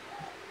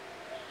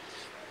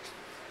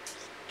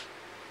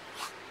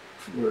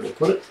 Where did I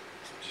put it?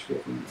 Just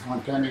walking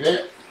behind Tammy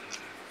there.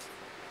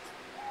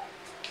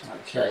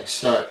 Okay,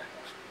 so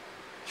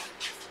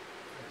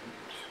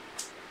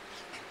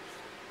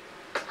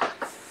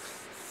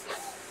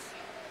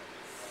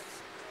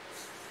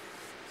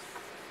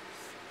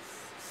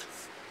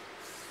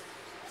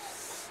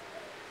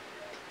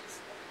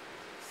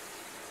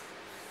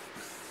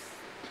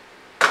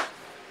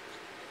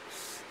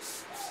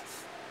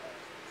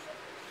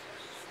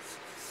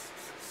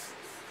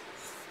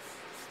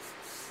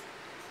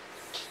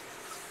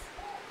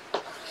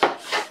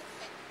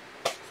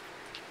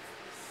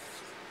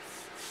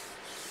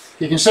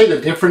you can see the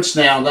difference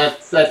now.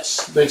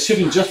 That's been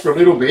sitting just for a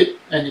little bit,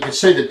 and you can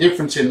see the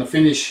difference in the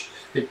finish.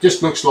 It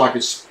just looks like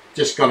it's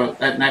just got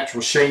that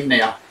natural sheen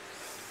now.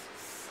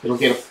 It'll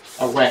get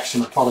a wax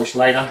and a polish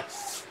later,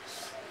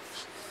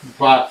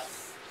 but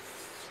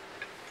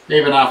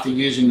even after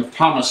using the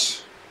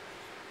pumice,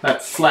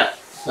 that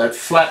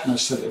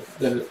flatness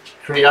that it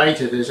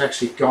created is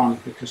actually gone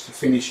because the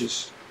finish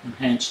has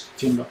enhanced the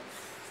timber.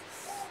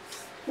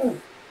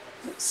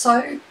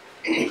 So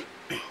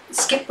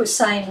Skip was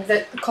saying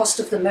that the cost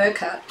of the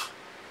Merca,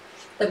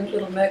 the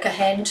little Merca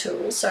hand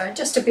tool, so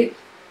just a bit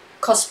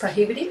cost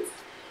prohibitive,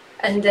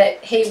 and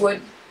that he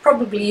would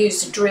probably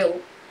use a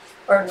drill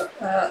or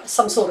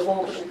some sort of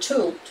orbital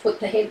tool to put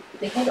the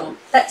head on.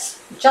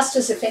 That's just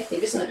as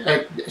effective, isn't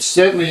it? It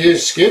certainly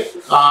is, Skip.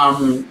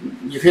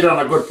 You've hit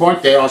on a good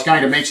point there. I was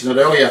going to mention it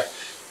earlier.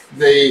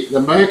 The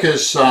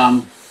Mercas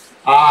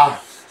are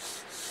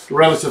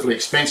relatively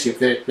expensive.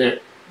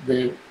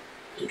 They're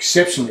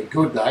exceptionally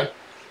good though.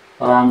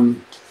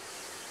 And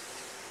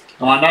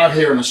I know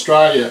here in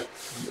Australia,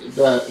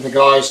 the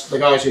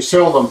guys who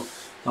sell them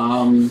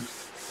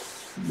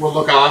will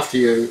look after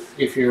you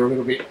if you're a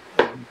little bit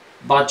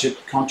budget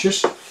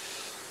conscious.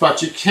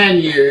 But you can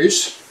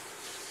use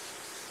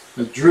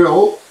a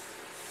drill,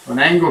 an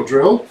angle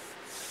drill,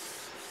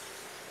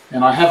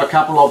 and I have a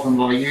couple of them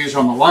that I use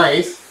on the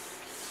lathe,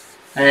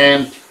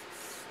 and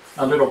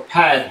a little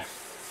pad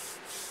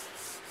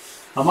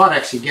I might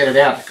actually get it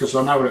out because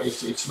I know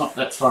it's not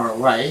that far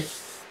away,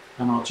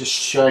 and I'll just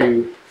show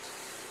you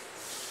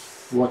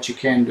what you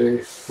can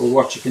do, or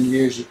what you can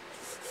use it.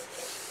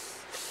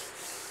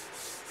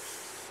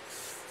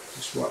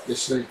 Just wipe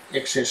this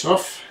excess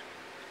off.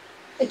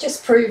 It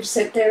just proves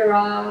that there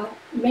are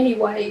many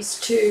ways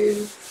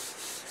to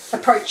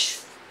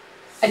approach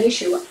an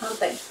issue, aren't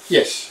there?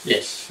 Yes,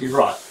 yes, you're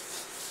right.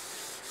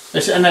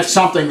 And that's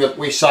something that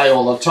we say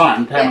all the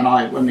time, Pam and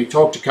I, when we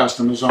talk to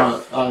customers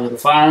over the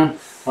phone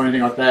or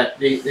anything like that.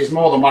 There's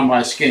more than one way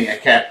of skinning a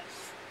cat,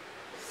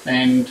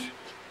 and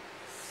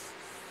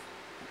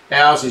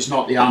ours is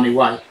not the only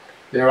way.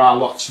 There are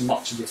lots and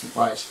lots of different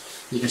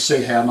ways. You can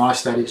see how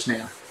nice that is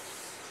now.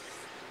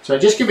 So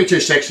just give me 2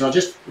 seconds, I'll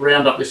just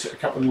round up a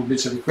couple of little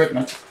bits of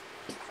equipment.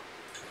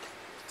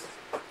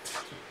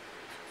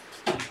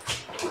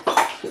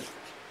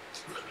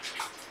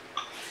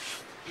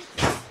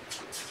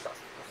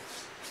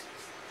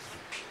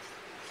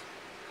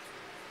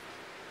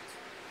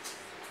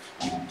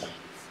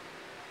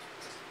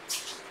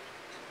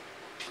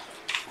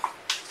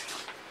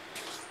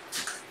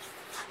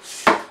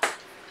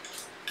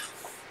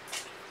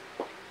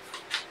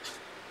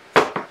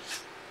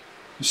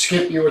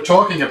 Skip, you were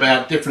talking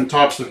about different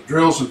types of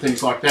drills and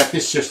things like that.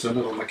 This is just a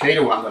little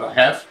Makita one that I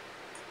have.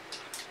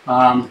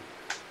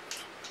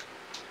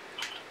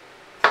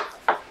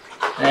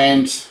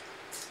 And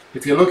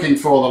if you're looking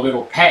for the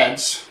little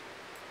pads,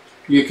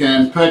 you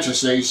can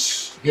purchase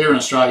these here in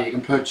Australia. You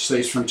can purchase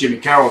these from Jimmy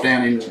Carroll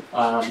down in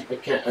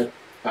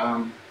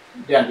down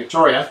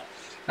Victoria,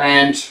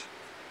 and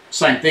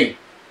same thing.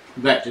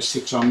 That just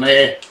sits on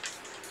there.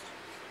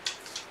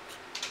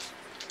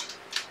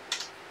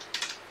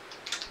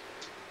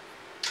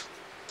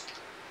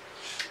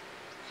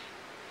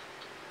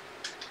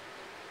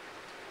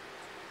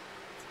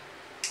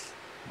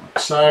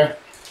 So,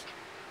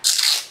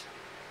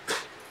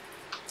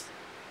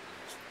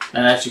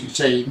 and as you can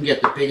see, you can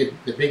get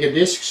the bigger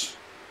discs.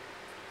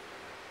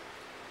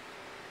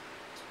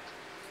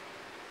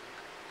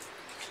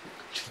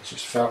 Let's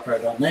just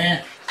velcro on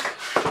there.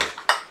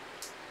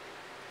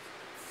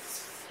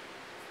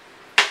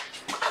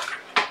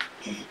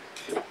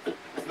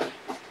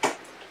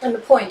 And the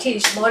point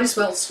is, you might as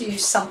well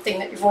use something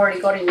that you've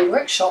already got in your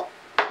workshop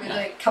with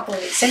a couple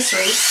of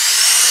accessories.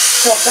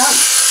 Job done.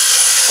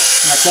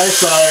 Okay,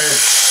 so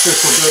this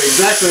will do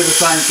exactly the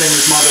same thing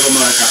as my little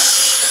Merca.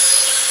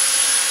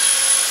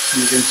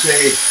 You can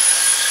see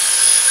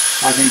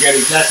I can get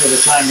exactly the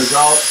same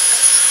result.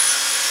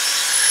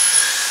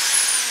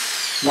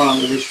 One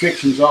of the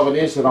restrictions of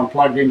it is that I'm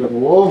plugged into the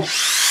wall,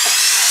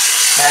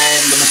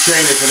 and the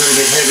machine is a little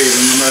bit heavier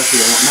than the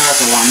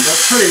Merca one,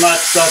 but pretty much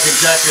does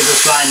exactly the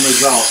same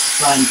result,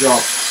 same job.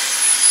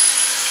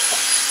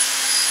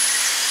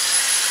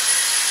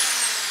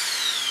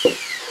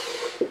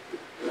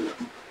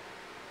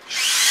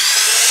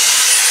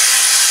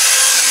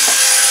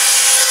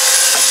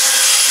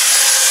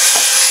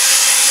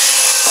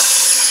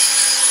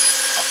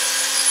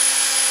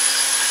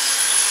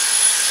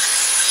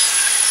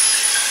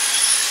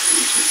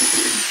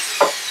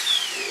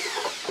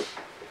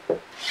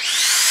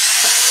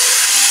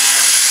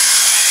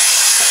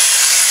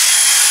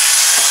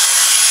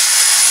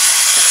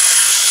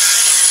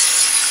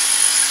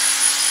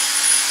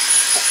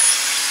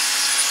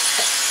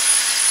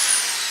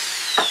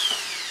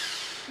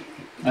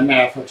 And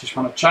now if I just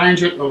want to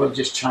change it, well, I'll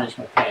just change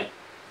my pad.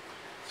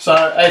 So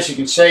as you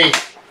can see,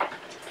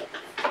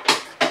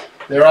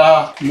 there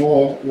are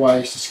more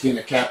ways to skin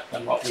a cat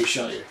than what we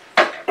show you.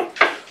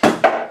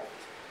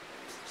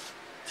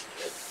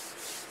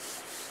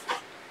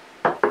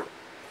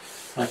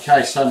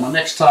 Okay, so my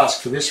next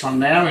task for this one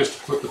now is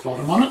to put the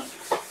bottom on it.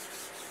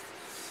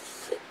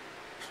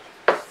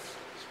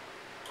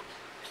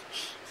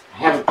 I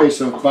have a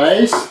piece of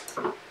baize,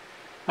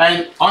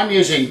 and I'm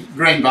using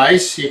green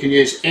baize. You can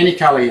use any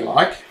colour you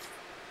like,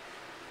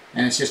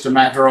 and it's just a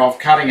matter of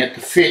cutting it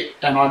to fit,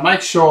 and I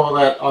make sure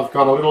that I've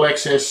got a little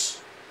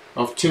excess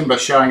of timber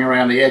showing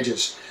around the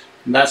edges,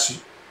 and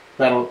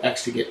that'll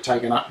actually get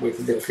taken up with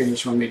a bit of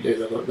finish when we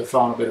do the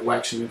final bit of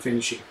waxing and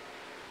finishing.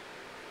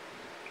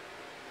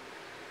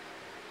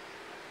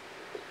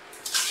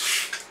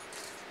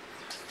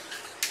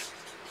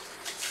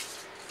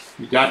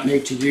 You don't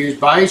need to use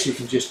baize, you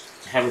can just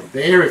have it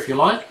there if you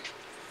like.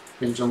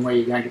 Depends on where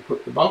you're going to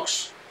put the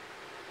box.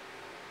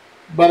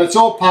 But it's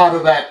all part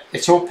of that,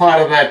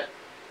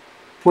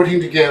 putting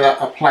together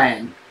a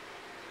plan.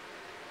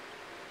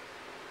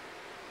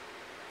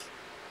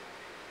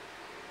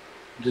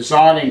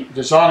 Designing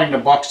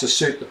the box to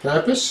suit the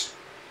purpose,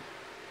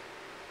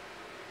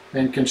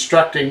 then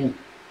constructing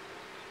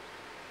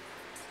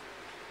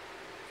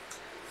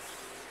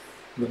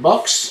the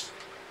box.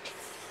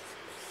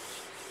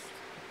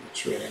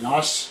 It's really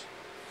nice.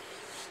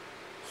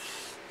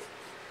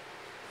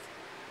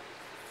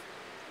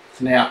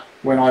 Now,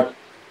 when I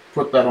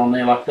put that on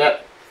there like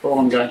that, all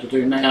I'm going to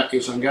do now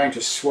is I'm going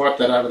to swipe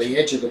that over the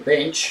edge of the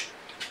bench.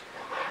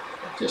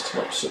 It just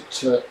helps it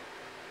to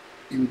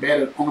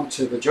embed it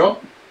onto the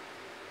job.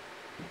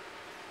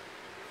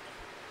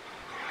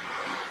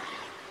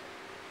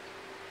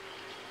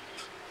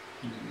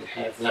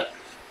 have that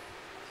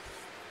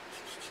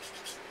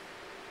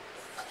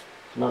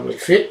lovely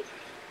fit.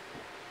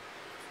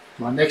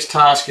 My next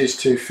task is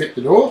to fit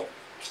the door.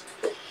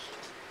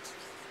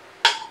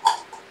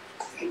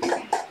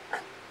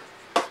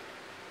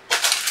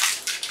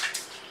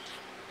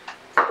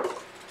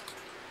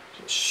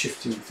 Just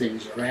shifting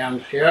things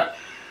around here.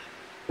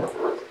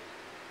 Don't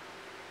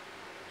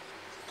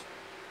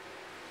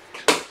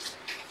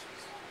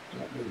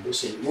need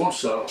this anymore,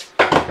 so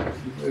I'll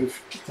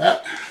remove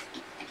that.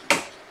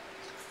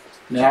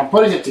 Now I'm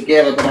putting it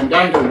together, but I'm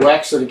going to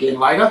wax it again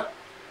later,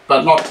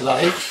 but not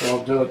today, so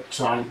I'll do it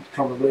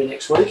probably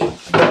next week.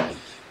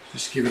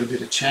 Just give it a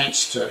bit of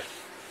chance to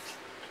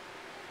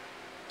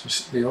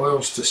the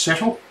oils to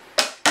settle.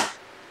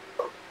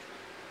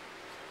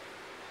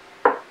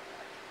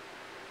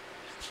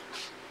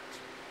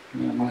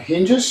 Now my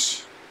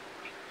hinges.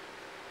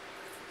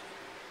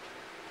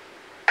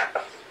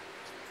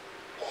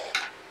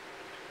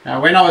 Now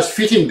when I was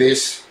fitting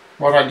this,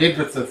 what I did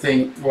with the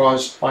thing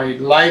was I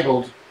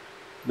labelled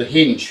the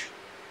hinge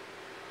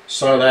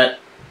so that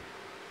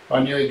I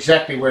knew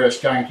exactly where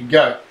it's going to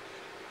go.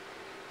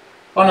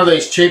 One of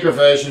these cheaper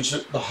versions,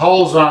 the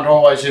holes aren't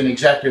always in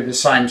exactly the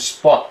same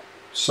spot,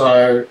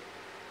 so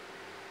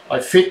I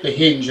fit the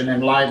hinge and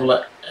then label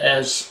it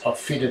as I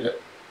fitted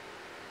it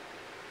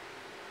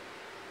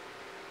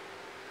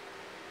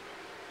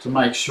to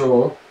make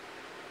sure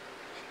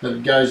that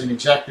it goes in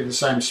exactly the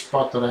same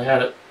spot that I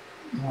had it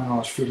when I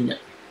was fitting it,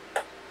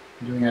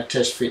 doing our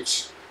test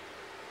fits.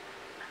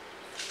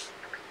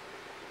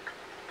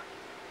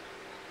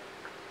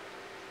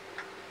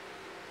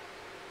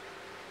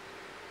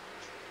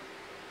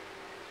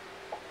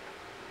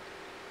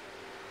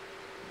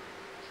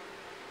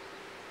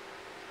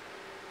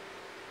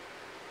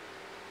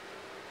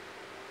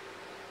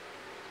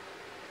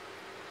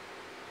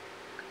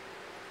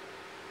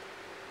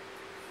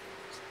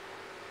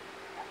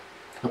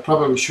 I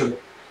probably should have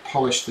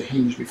polished the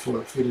hinge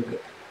before I fitted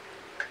it,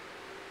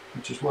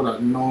 which is what I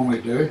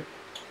normally do.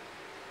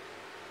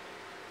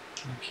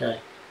 Okay,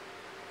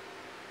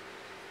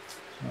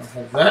 so I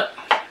have that.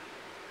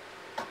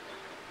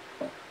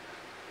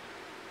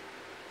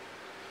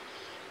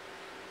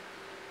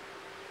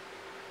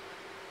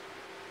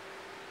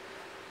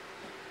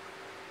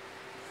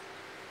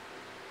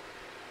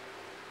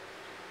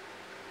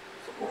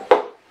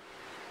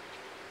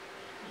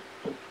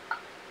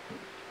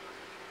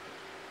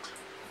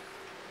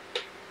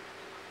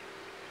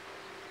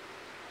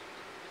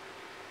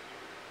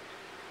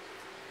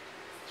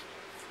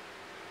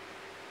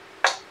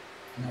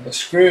 Now the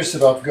screws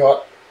that I've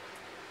got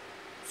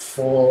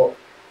for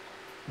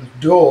the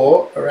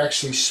door are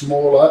actually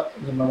smaller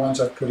than the ones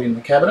I've put in the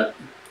cabinet.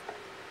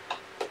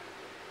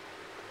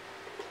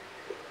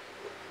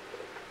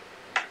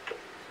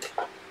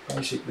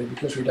 Basically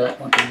because we don't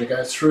want them to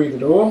go through the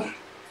door.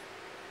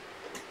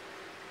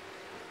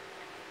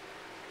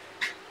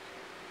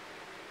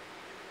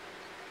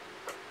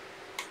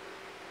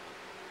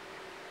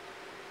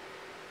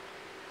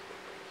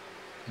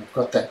 I've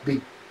got that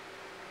big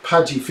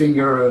pudgy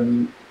finger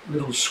and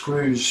little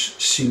screws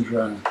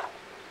syndrome.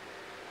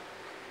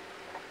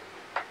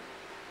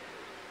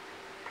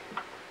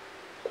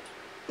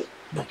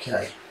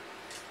 Okay,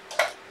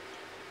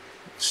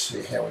 let's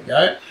see how we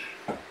go.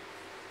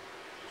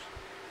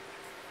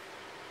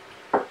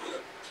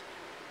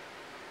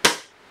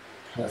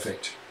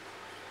 Perfect.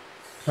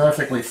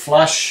 Perfectly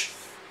flush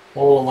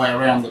all the way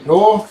around the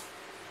door.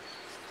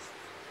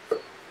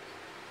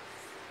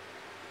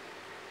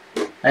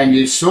 And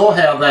you saw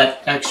how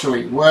that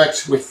actually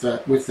works with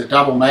the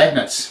double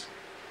magnets.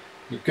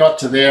 It got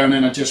to there and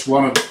then it just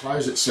wanted to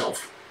close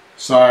itself.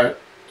 So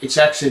it's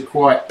actually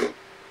quite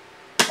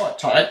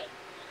tight,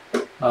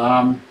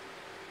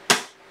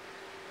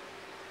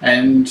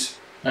 and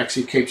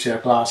actually keeps our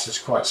glasses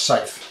quite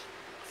safe.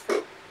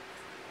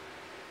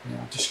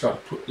 Now I've just got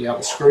to put the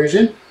other screws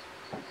in.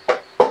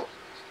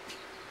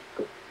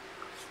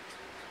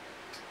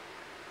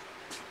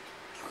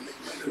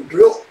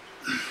 Drill.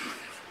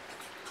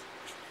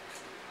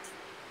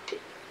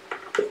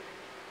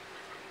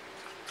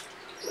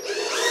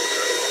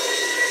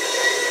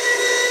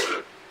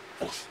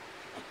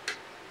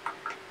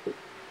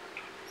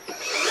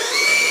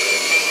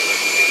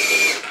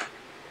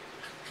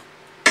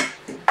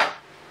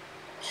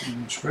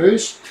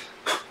 Screws.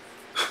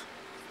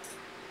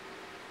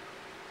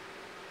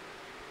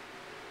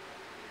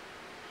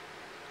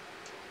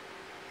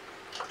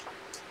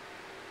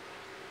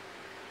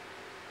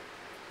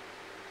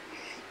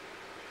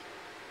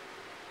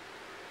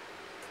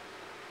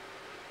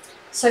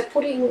 So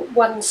putting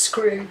one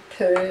screw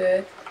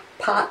per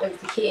part of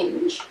the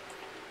hinge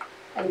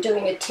and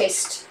doing a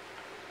test,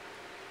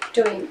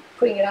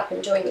 putting it up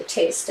and doing a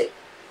test,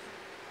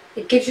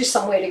 it gives you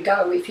somewhere to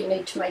go if you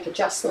need to make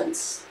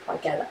adjustments, I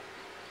gather.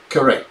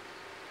 Correct.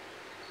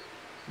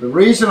 The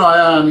reason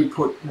I only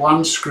put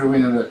one screw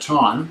in at a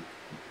time,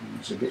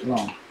 it's a bit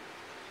long,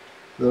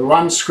 the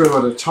one screw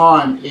at a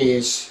time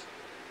is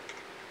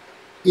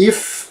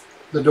if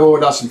the door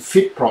doesn't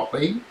fit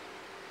properly,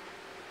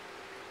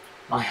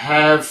 I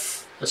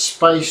have a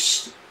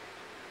space,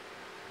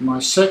 my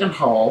second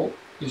hole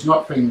is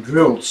not being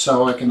drilled,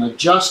 so I can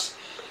adjust,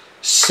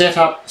 set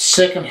up the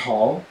second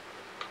hole,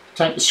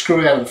 take the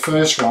screw out of the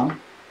first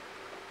one,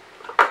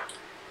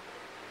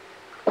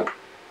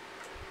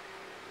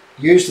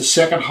 use the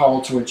second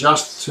hole to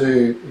adjust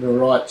to the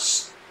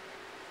right,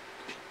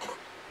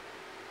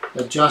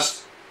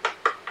 adjust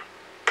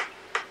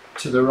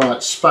to the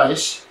right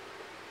space.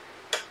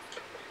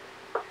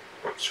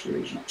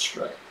 Screw's not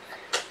straight.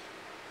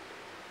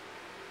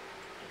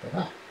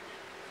 Better.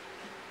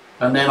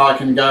 And then I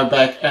can go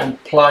back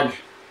and plug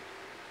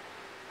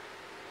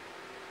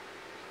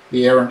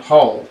the errant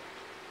hole.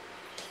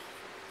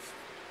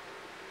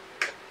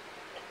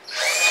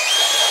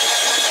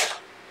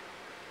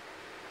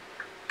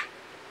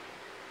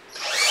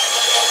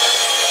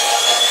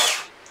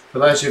 For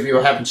those of you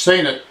who haven't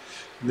seen it,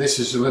 this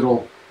is a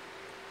little,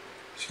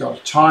 it's got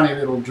a tiny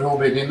little drill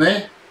bit in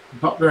there,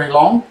 not very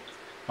long.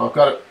 I've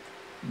got it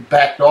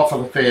backed off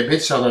of a fair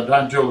bit so that I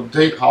don't drill a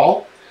deep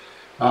hole.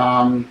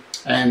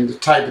 And the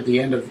tape at the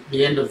end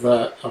of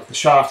the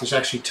shaft is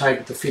actually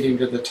tapered to fit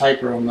into the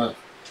taper on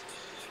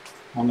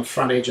the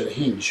front edge of the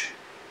hinge.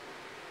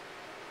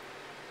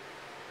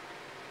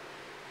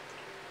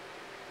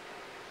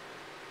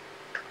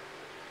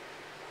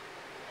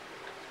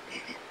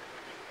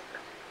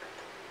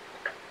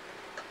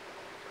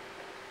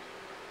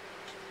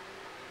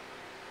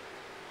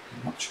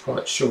 I'm not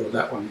quite sure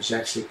that one is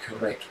actually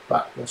correct,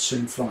 but we'll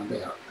soon find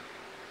out.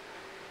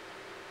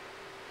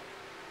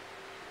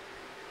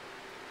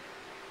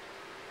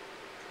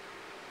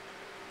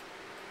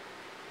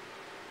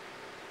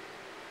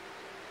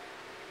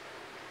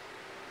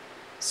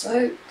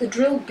 So the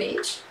drill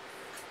bit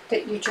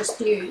that you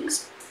just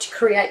used to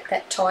create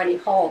that tiny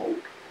hole,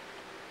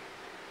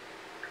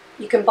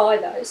 you can buy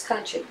those,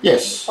 can't you?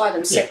 Yes. You can buy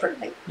them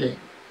separately. Yeah,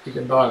 you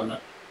can buy them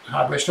at the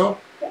hardware store.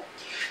 Yeah.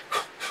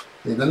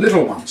 They're the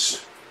little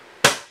ones.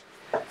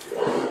 And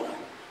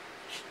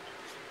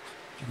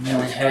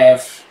then we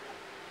have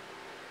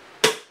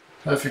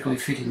perfectly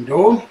fitting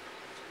door.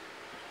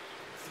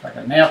 I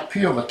can now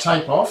peel the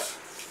tape off.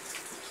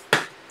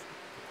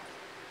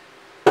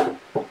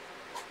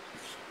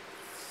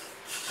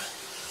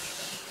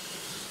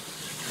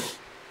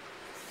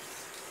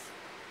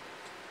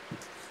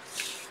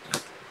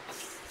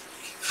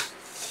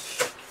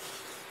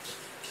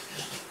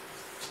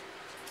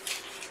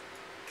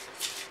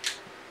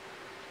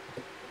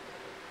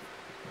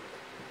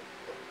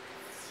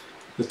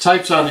 The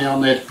tape's only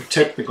on there to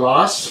protect the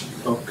glass,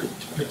 or to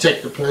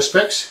protect the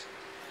perspex.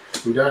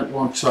 We don't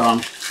want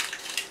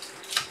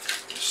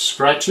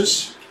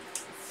scratches.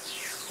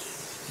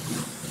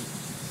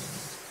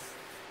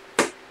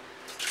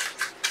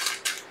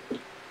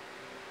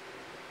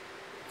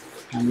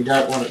 And we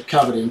don't want it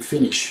covered in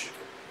finish.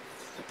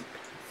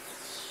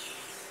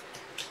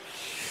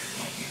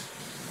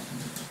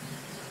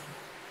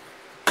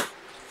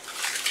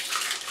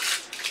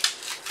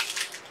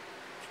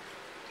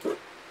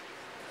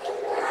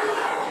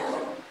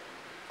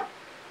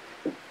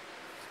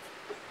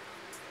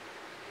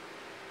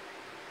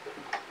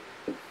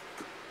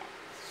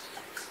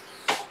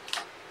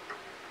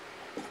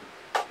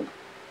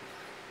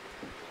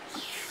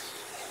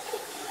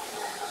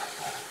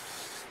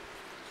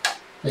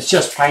 It's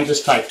just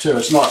painter's tape too.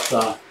 It's not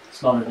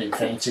anything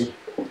fancy.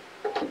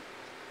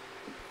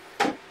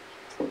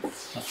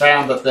 I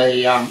found that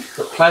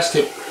the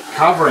plastic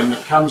covering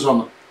that comes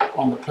on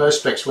the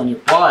perspex when you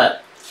apply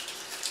it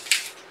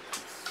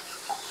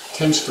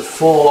tends to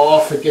fall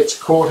off. It gets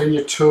caught in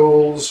your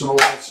tools and all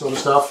that sort of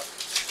stuff.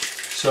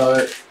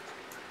 So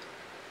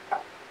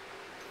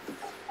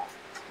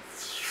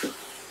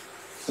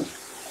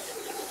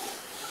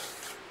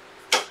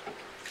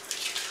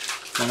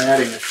I'm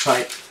adding the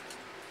tape.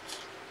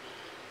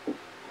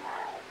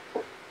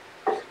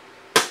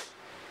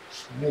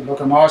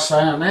 Look am I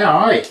saying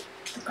now, eh?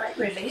 The great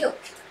reveal.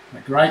 The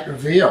great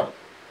reveal.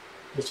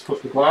 Let's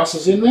put the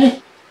glasses in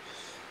there.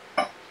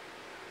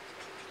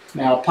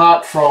 Now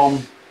apart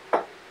from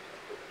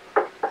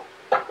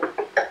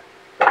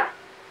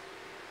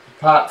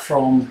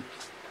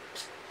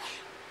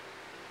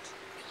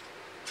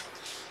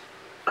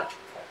a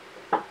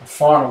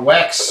final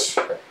wax,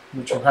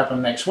 which will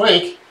happen next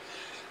week,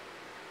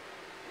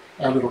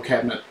 our little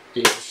cabinet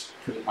is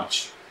pretty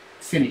much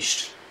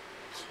finished.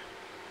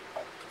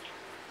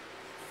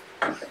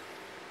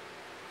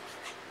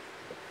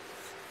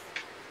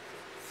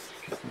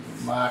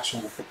 Marks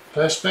on the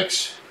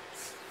perspex,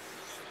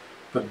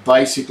 but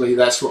basically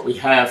that's what we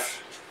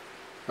have,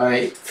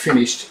 a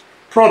finished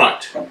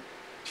product.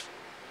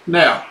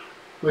 Now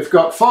we've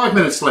got 5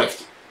 minutes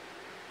left.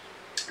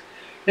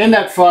 In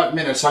that 5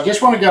 minutes I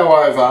just want to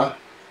go over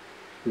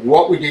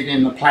what we did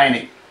in the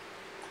planning.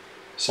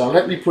 So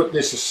let me put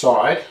this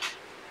aside.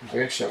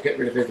 Actually I'll get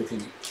rid of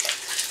everything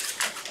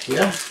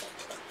here.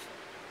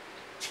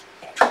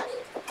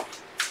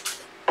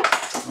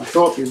 I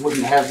thought we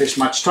wouldn't have this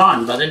much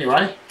time, but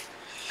anyway,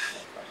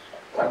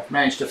 I've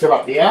managed to fill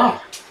up the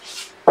hour.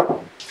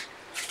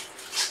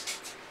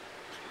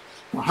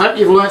 I hope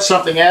you've learnt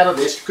something out of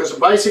this, because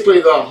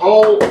basically the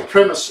whole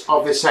premise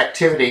of this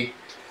activity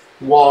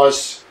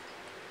was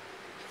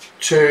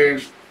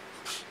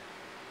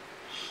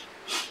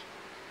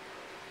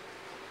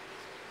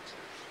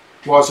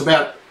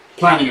about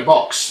planning a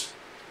box.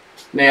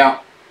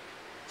 Now,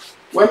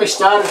 when we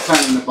started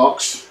planning the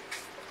box,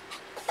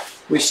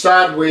 we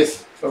started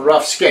with a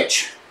rough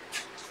sketch.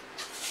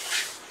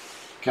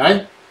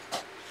 Okay,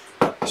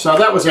 so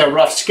that was our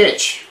rough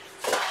sketch,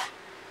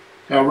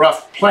 our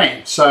rough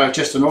plan. So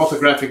just an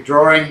orthographic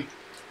drawing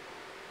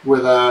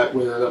with a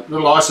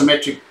little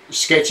isometric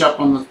sketch up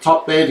on the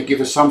top there to give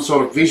us some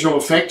sort of visual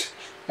effect,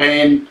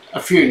 and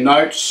a few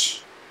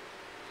notes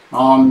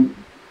on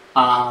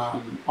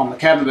the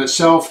cabinet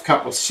itself, a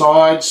couple of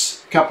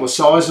sides, a couple of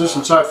sizes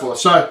and so forth.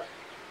 So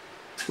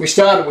we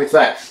started with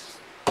that.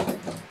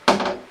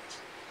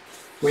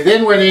 We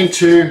then went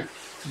into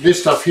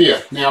this stuff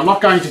here. Now I'm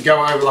not going to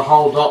go over the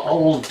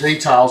all the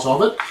details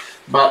of it,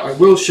 but I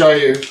will show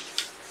you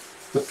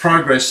the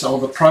progress or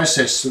the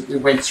process that we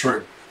went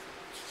through.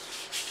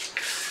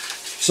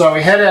 So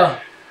we had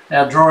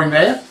our drawing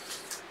there,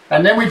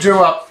 and then we drew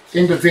up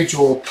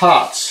individual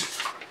parts.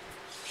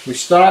 We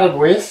started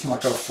with,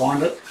 I've got to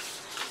find it.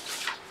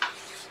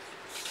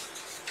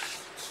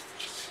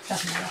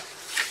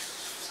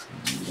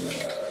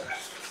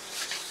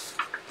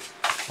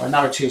 I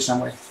know it's here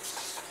somewhere.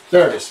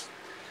 There it is.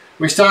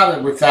 We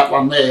started with that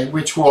one there,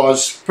 which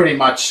was pretty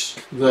much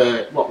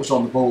what was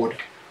on the board.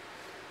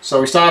 So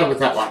we started with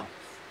that one.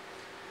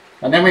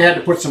 And then we had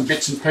to put some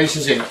bits and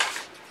pieces in it.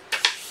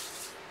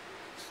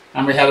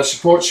 And we had a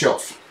support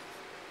shelf.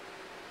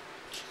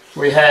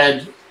 We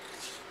had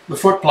the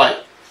foot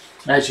plate.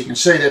 As you can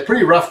see, they're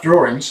pretty rough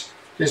drawings.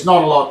 There's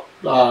not a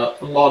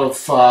lot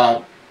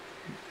of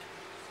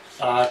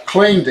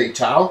clean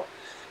detail.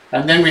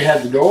 And then we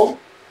had the door.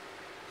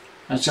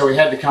 And so we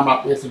had to come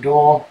up with the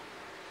door.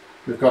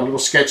 We've got a little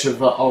sketch of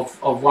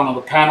one of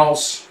the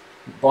panels,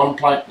 the bottom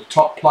plate, the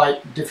top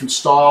plate, different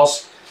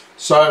styles.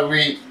 So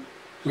we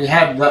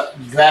had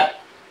that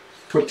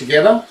put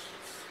together.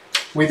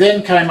 We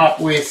then came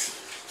up with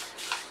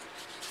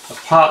a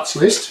parts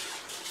list.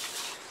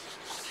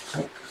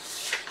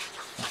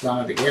 I've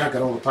done it again, I've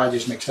got all the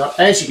pages mixed up.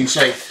 As you can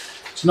see,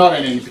 it's not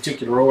in any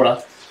particular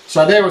order.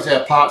 So there was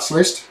our parts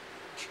list.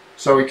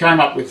 So we came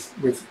up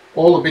with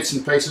all the bits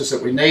and pieces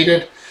that we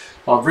needed.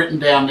 I've written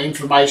down the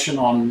information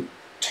on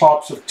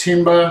types of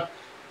timber,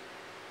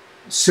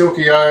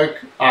 silky oak,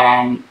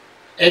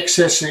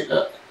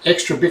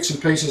 extra bits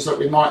and pieces that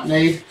we might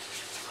need,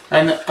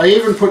 and I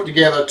even put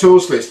together a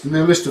tools list, and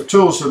the list of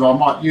tools that I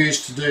might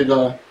use to do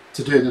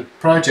the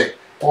project.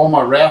 All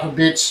my router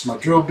bits, my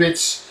drill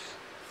bits,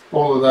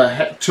 all of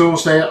the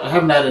tools there. I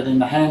haven't added in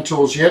the hand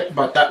tools yet,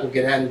 but that will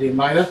get added in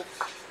later.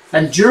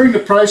 And during the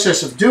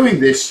process of doing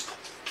this,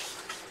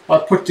 I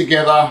put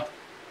together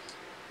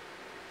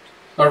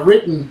a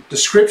written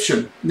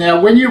description. Now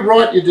when you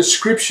write your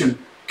description,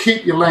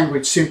 keep your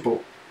language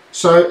simple.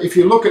 So if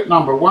you look at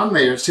number 1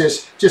 there, it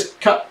says just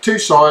cut 2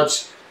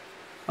 sides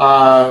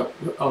of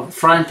the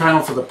frame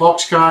panel for the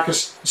box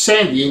carcass,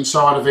 sand the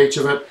inside of each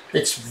of it.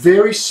 It's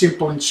very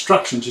simple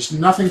instructions, just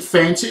nothing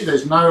fancy.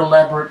 There's no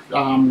elaborate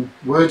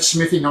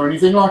wordsmithing or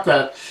anything like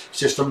that. It's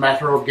just a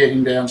matter of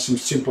getting down some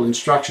simple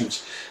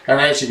instructions. And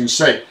as you can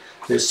see,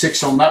 there's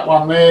 6 on that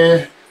one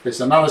there,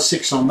 there's another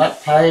 6 on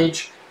that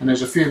page, and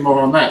there's a few more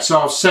on that.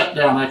 So I've sat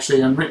down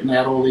actually and written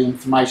out all the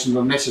information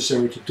that's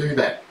necessary to do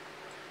that.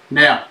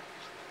 Now,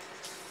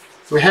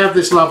 we have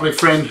this lovely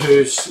friend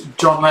who's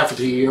John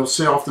Lafferty. You'll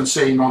often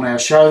see him on our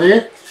show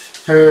there,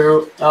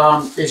 who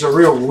is a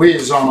real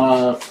whiz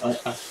on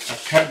a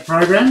CAD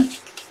program.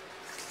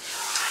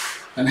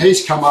 And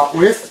he's come up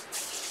with,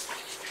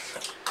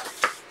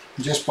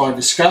 just by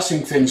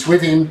discussing things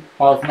with him,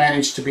 I've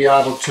managed to be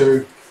able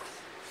to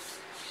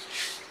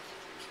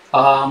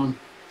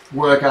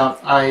work out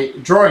a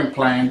drawing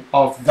plan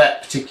of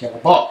that particular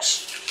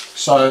box.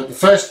 So the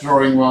first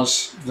drawing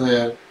was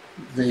the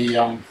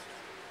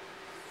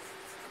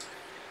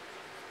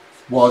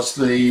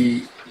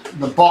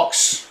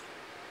box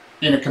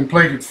in a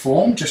completed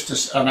form, just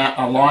as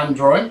a line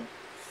drawing.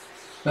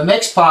 The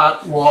next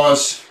part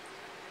was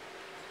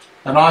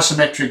an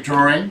isometric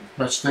drawing.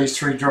 That's these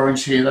 3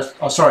 drawings here. That's,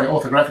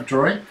 orthographic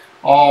drawing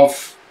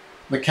of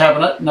the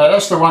cabinet. Now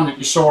that's the one that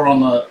you saw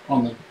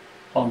on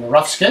the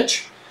rough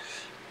sketch.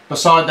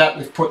 Beside that,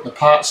 we've put the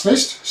parts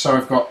list, so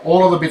we've got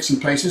all of the bits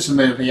and pieces, and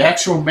they're the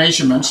actual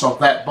measurements of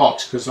that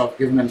box because I've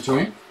given them to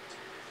him.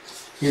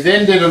 He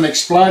then did an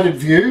exploded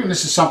view, and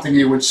this is something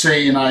you would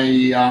see in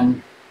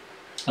a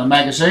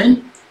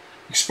magazine.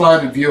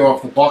 Exploded view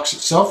of the box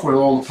itself, with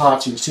all the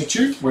parts in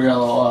situ, where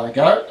they'll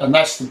go, and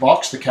that's the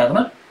box, the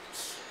cabinet.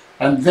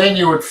 And then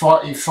he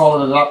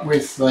followed it up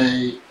with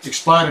the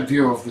exploded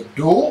view of the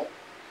door,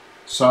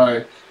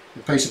 so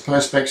the piece of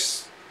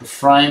perspex, the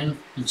frame,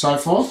 and so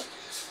forth.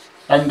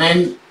 And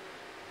then,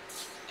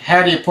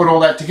 how do you put all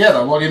that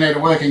together? Well, you need a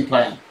working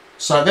plan.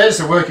 So there's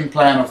the working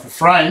plan of the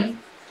frame.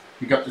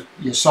 You've got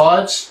your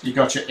sides, you've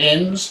got your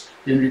ends,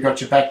 you've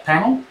got your back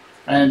panel,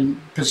 and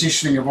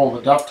positioning of all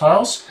the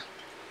dovetails.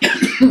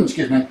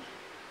 excuse me,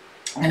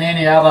 and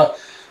any other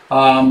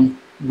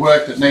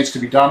work that needs to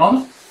be done on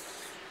it.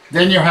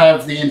 Then you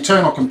have the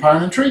internal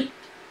componentry,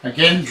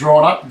 again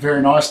drawn up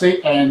very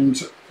nicely,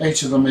 and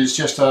each of them is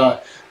just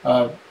a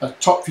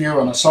top view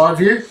and a side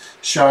view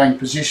showing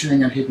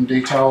positioning and hidden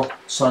detail,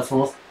 so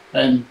forth,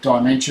 and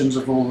dimensions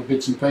of all the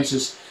bits and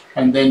pieces.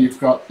 And then you've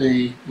got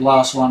the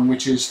last one,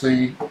 which is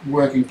the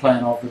working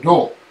plan of the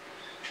door.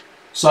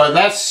 So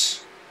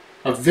that's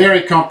a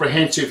very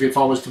comprehensive. If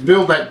I was to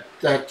build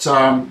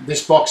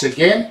this box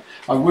again,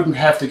 I wouldn't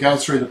have to go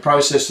through the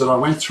process that I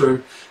went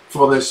through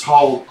for this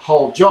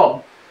whole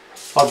job.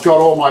 I've got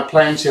all my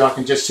plans here. I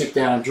can just sit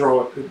down and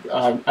draw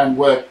it and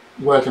work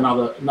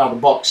another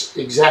box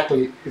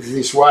exactly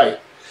this way,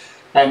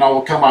 and I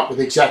will come up with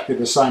exactly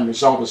the same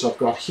result as I've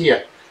got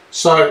here.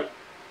 So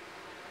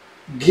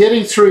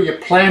getting through your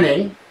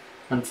planning,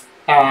 and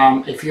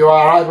if you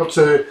are able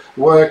to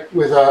work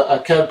with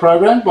a CAD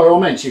program, by all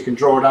means you can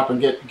draw it up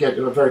and get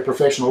a very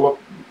professional look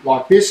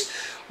like this.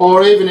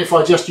 Or even if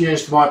I just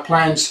used my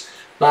plans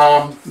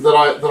that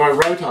I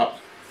wrote up,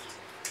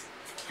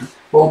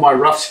 all my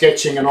rough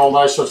sketching and all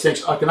those sorts of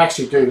things, I can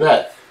actually do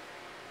that.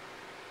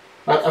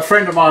 A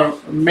friend of mine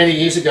many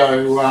years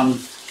ago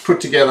put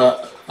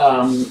together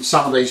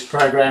some of these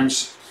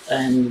programs,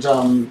 and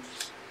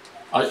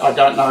I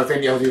don't know if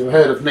any of you have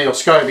heard of Neil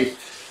Scobie,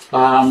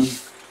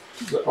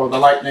 or the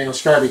late Neil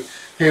Scobie.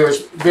 He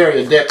was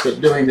very adept at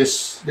doing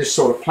this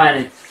sort of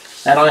planning,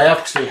 and I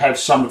actually have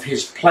some of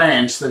his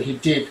plans that he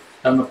did,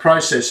 and the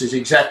process is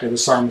exactly the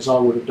same as I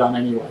would have done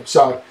anyway.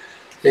 So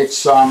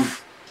it's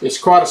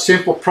quite a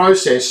simple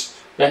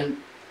process, and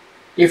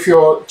if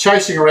you're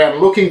chasing around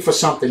looking for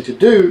something to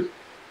do,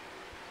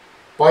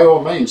 by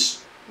all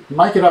means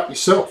make it up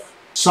yourself.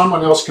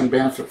 Someone else can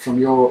benefit from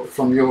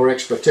your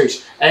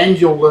expertise, and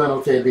you'll learn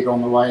a fair bit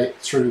on the way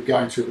through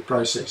going through the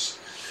process.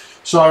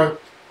 So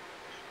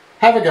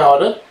have a go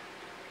at it.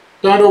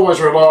 Don't always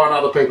rely on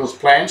other people's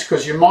plans,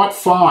 because you might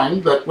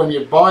find that when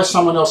you buy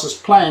someone else's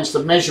plans,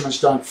 the measurements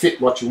don't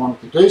fit what you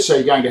want it to do, so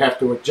you're going to have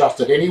to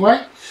adjust it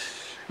anyway.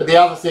 But the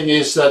other thing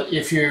is that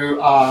if you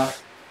are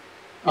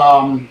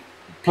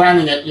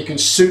planning it, you can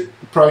suit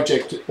the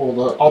project or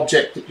the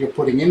object that you're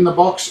putting in the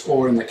box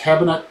or in the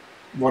cabinet,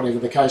 whatever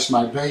the case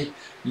may be.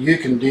 You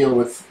can deal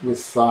with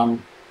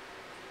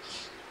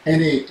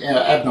any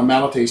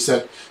abnormalities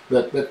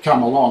that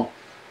come along.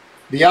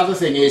 The other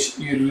thing is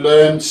you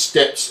learn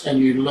steps and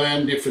you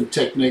learn different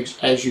techniques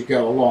as you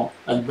go along,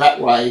 and that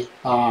way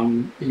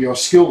your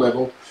skill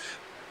level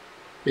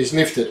is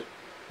lifted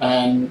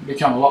and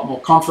become a lot more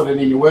confident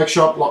in your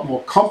workshop, a lot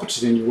more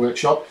competent in your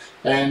workshop,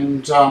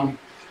 and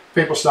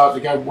people start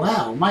to go,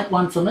 wow, make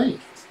one for me.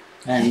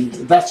 And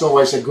that's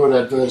always a good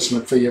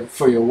advertisement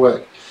for your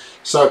work.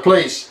 So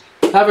please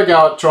have a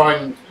go at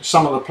trying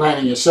some of the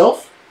planning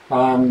yourself.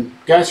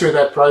 Go through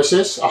that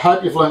process. I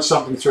hope you've learned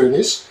something through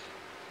this.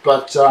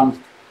 But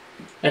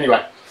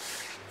anyway,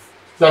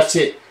 that's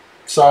it.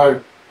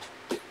 So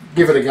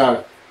give it a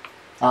go.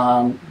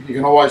 You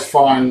can always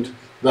find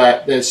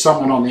that there's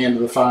someone on the end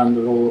of the phone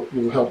that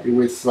will help you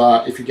with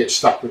if you get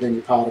stuck with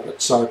any part of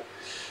it. So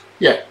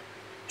yeah,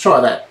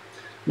 try that.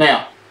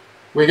 Now,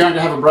 we're going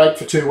to have a break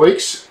for 2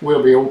 weeks.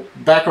 We'll be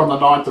back on the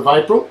 9th of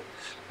April,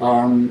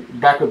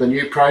 back with a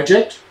new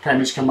project.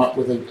 Pammy's come up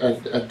with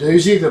a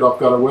doozy that I've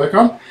got to work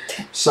on.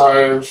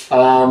 So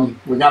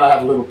we're going to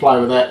have a little play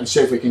with that and see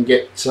if we can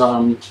get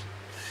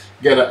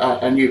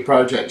a new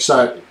project.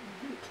 So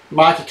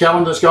mark your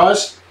calendars,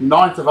 guys.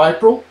 9th of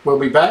April, we'll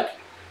be back.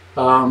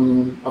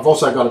 I've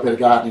also got a bit of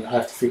gardening I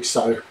have to fix,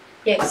 so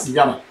yes,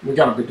 we're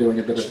going to be doing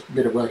a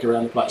bit of work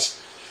around the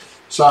place.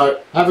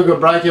 So have a good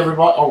break,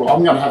 everybody. Oh,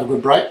 I'm going to have a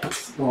good break.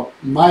 Or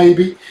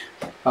maybe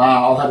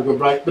I'll have a good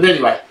break. But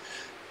anyway,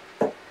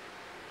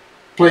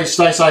 please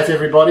stay safe,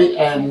 everybody.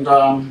 And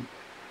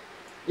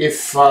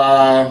if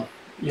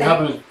you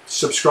haven't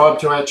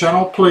subscribed to our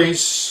channel,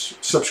 please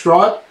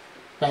subscribe.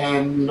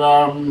 And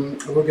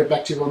we'll get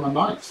back to you on the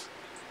 9th.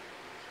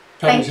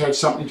 Pammy's had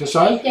something to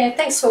say. Yeah,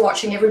 thanks for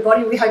watching,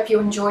 everybody. We hope you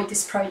enjoyed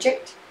this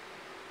project.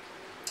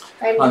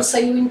 And we'll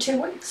see you in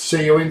 2 weeks.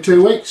 See you in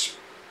 2 weeks.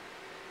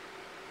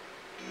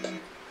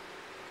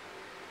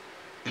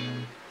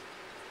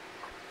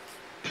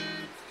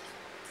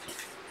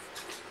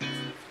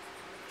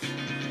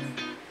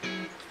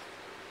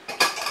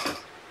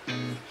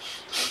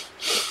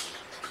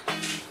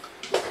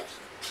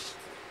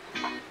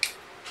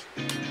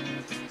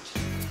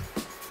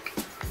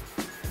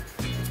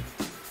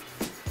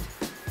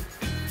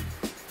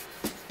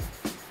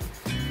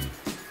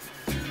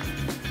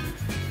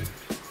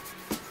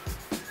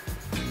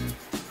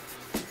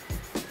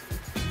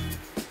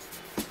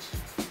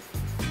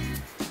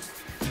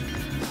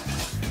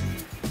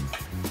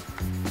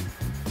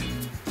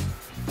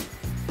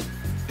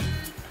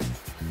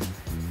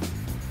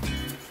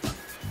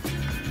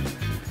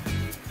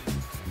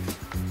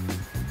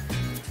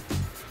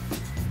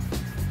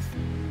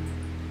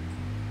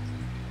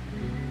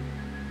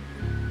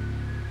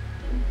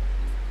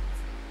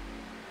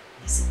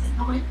 Is it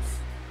the 9th?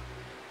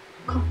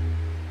 Come on.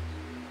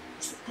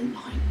 Is it the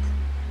 9th?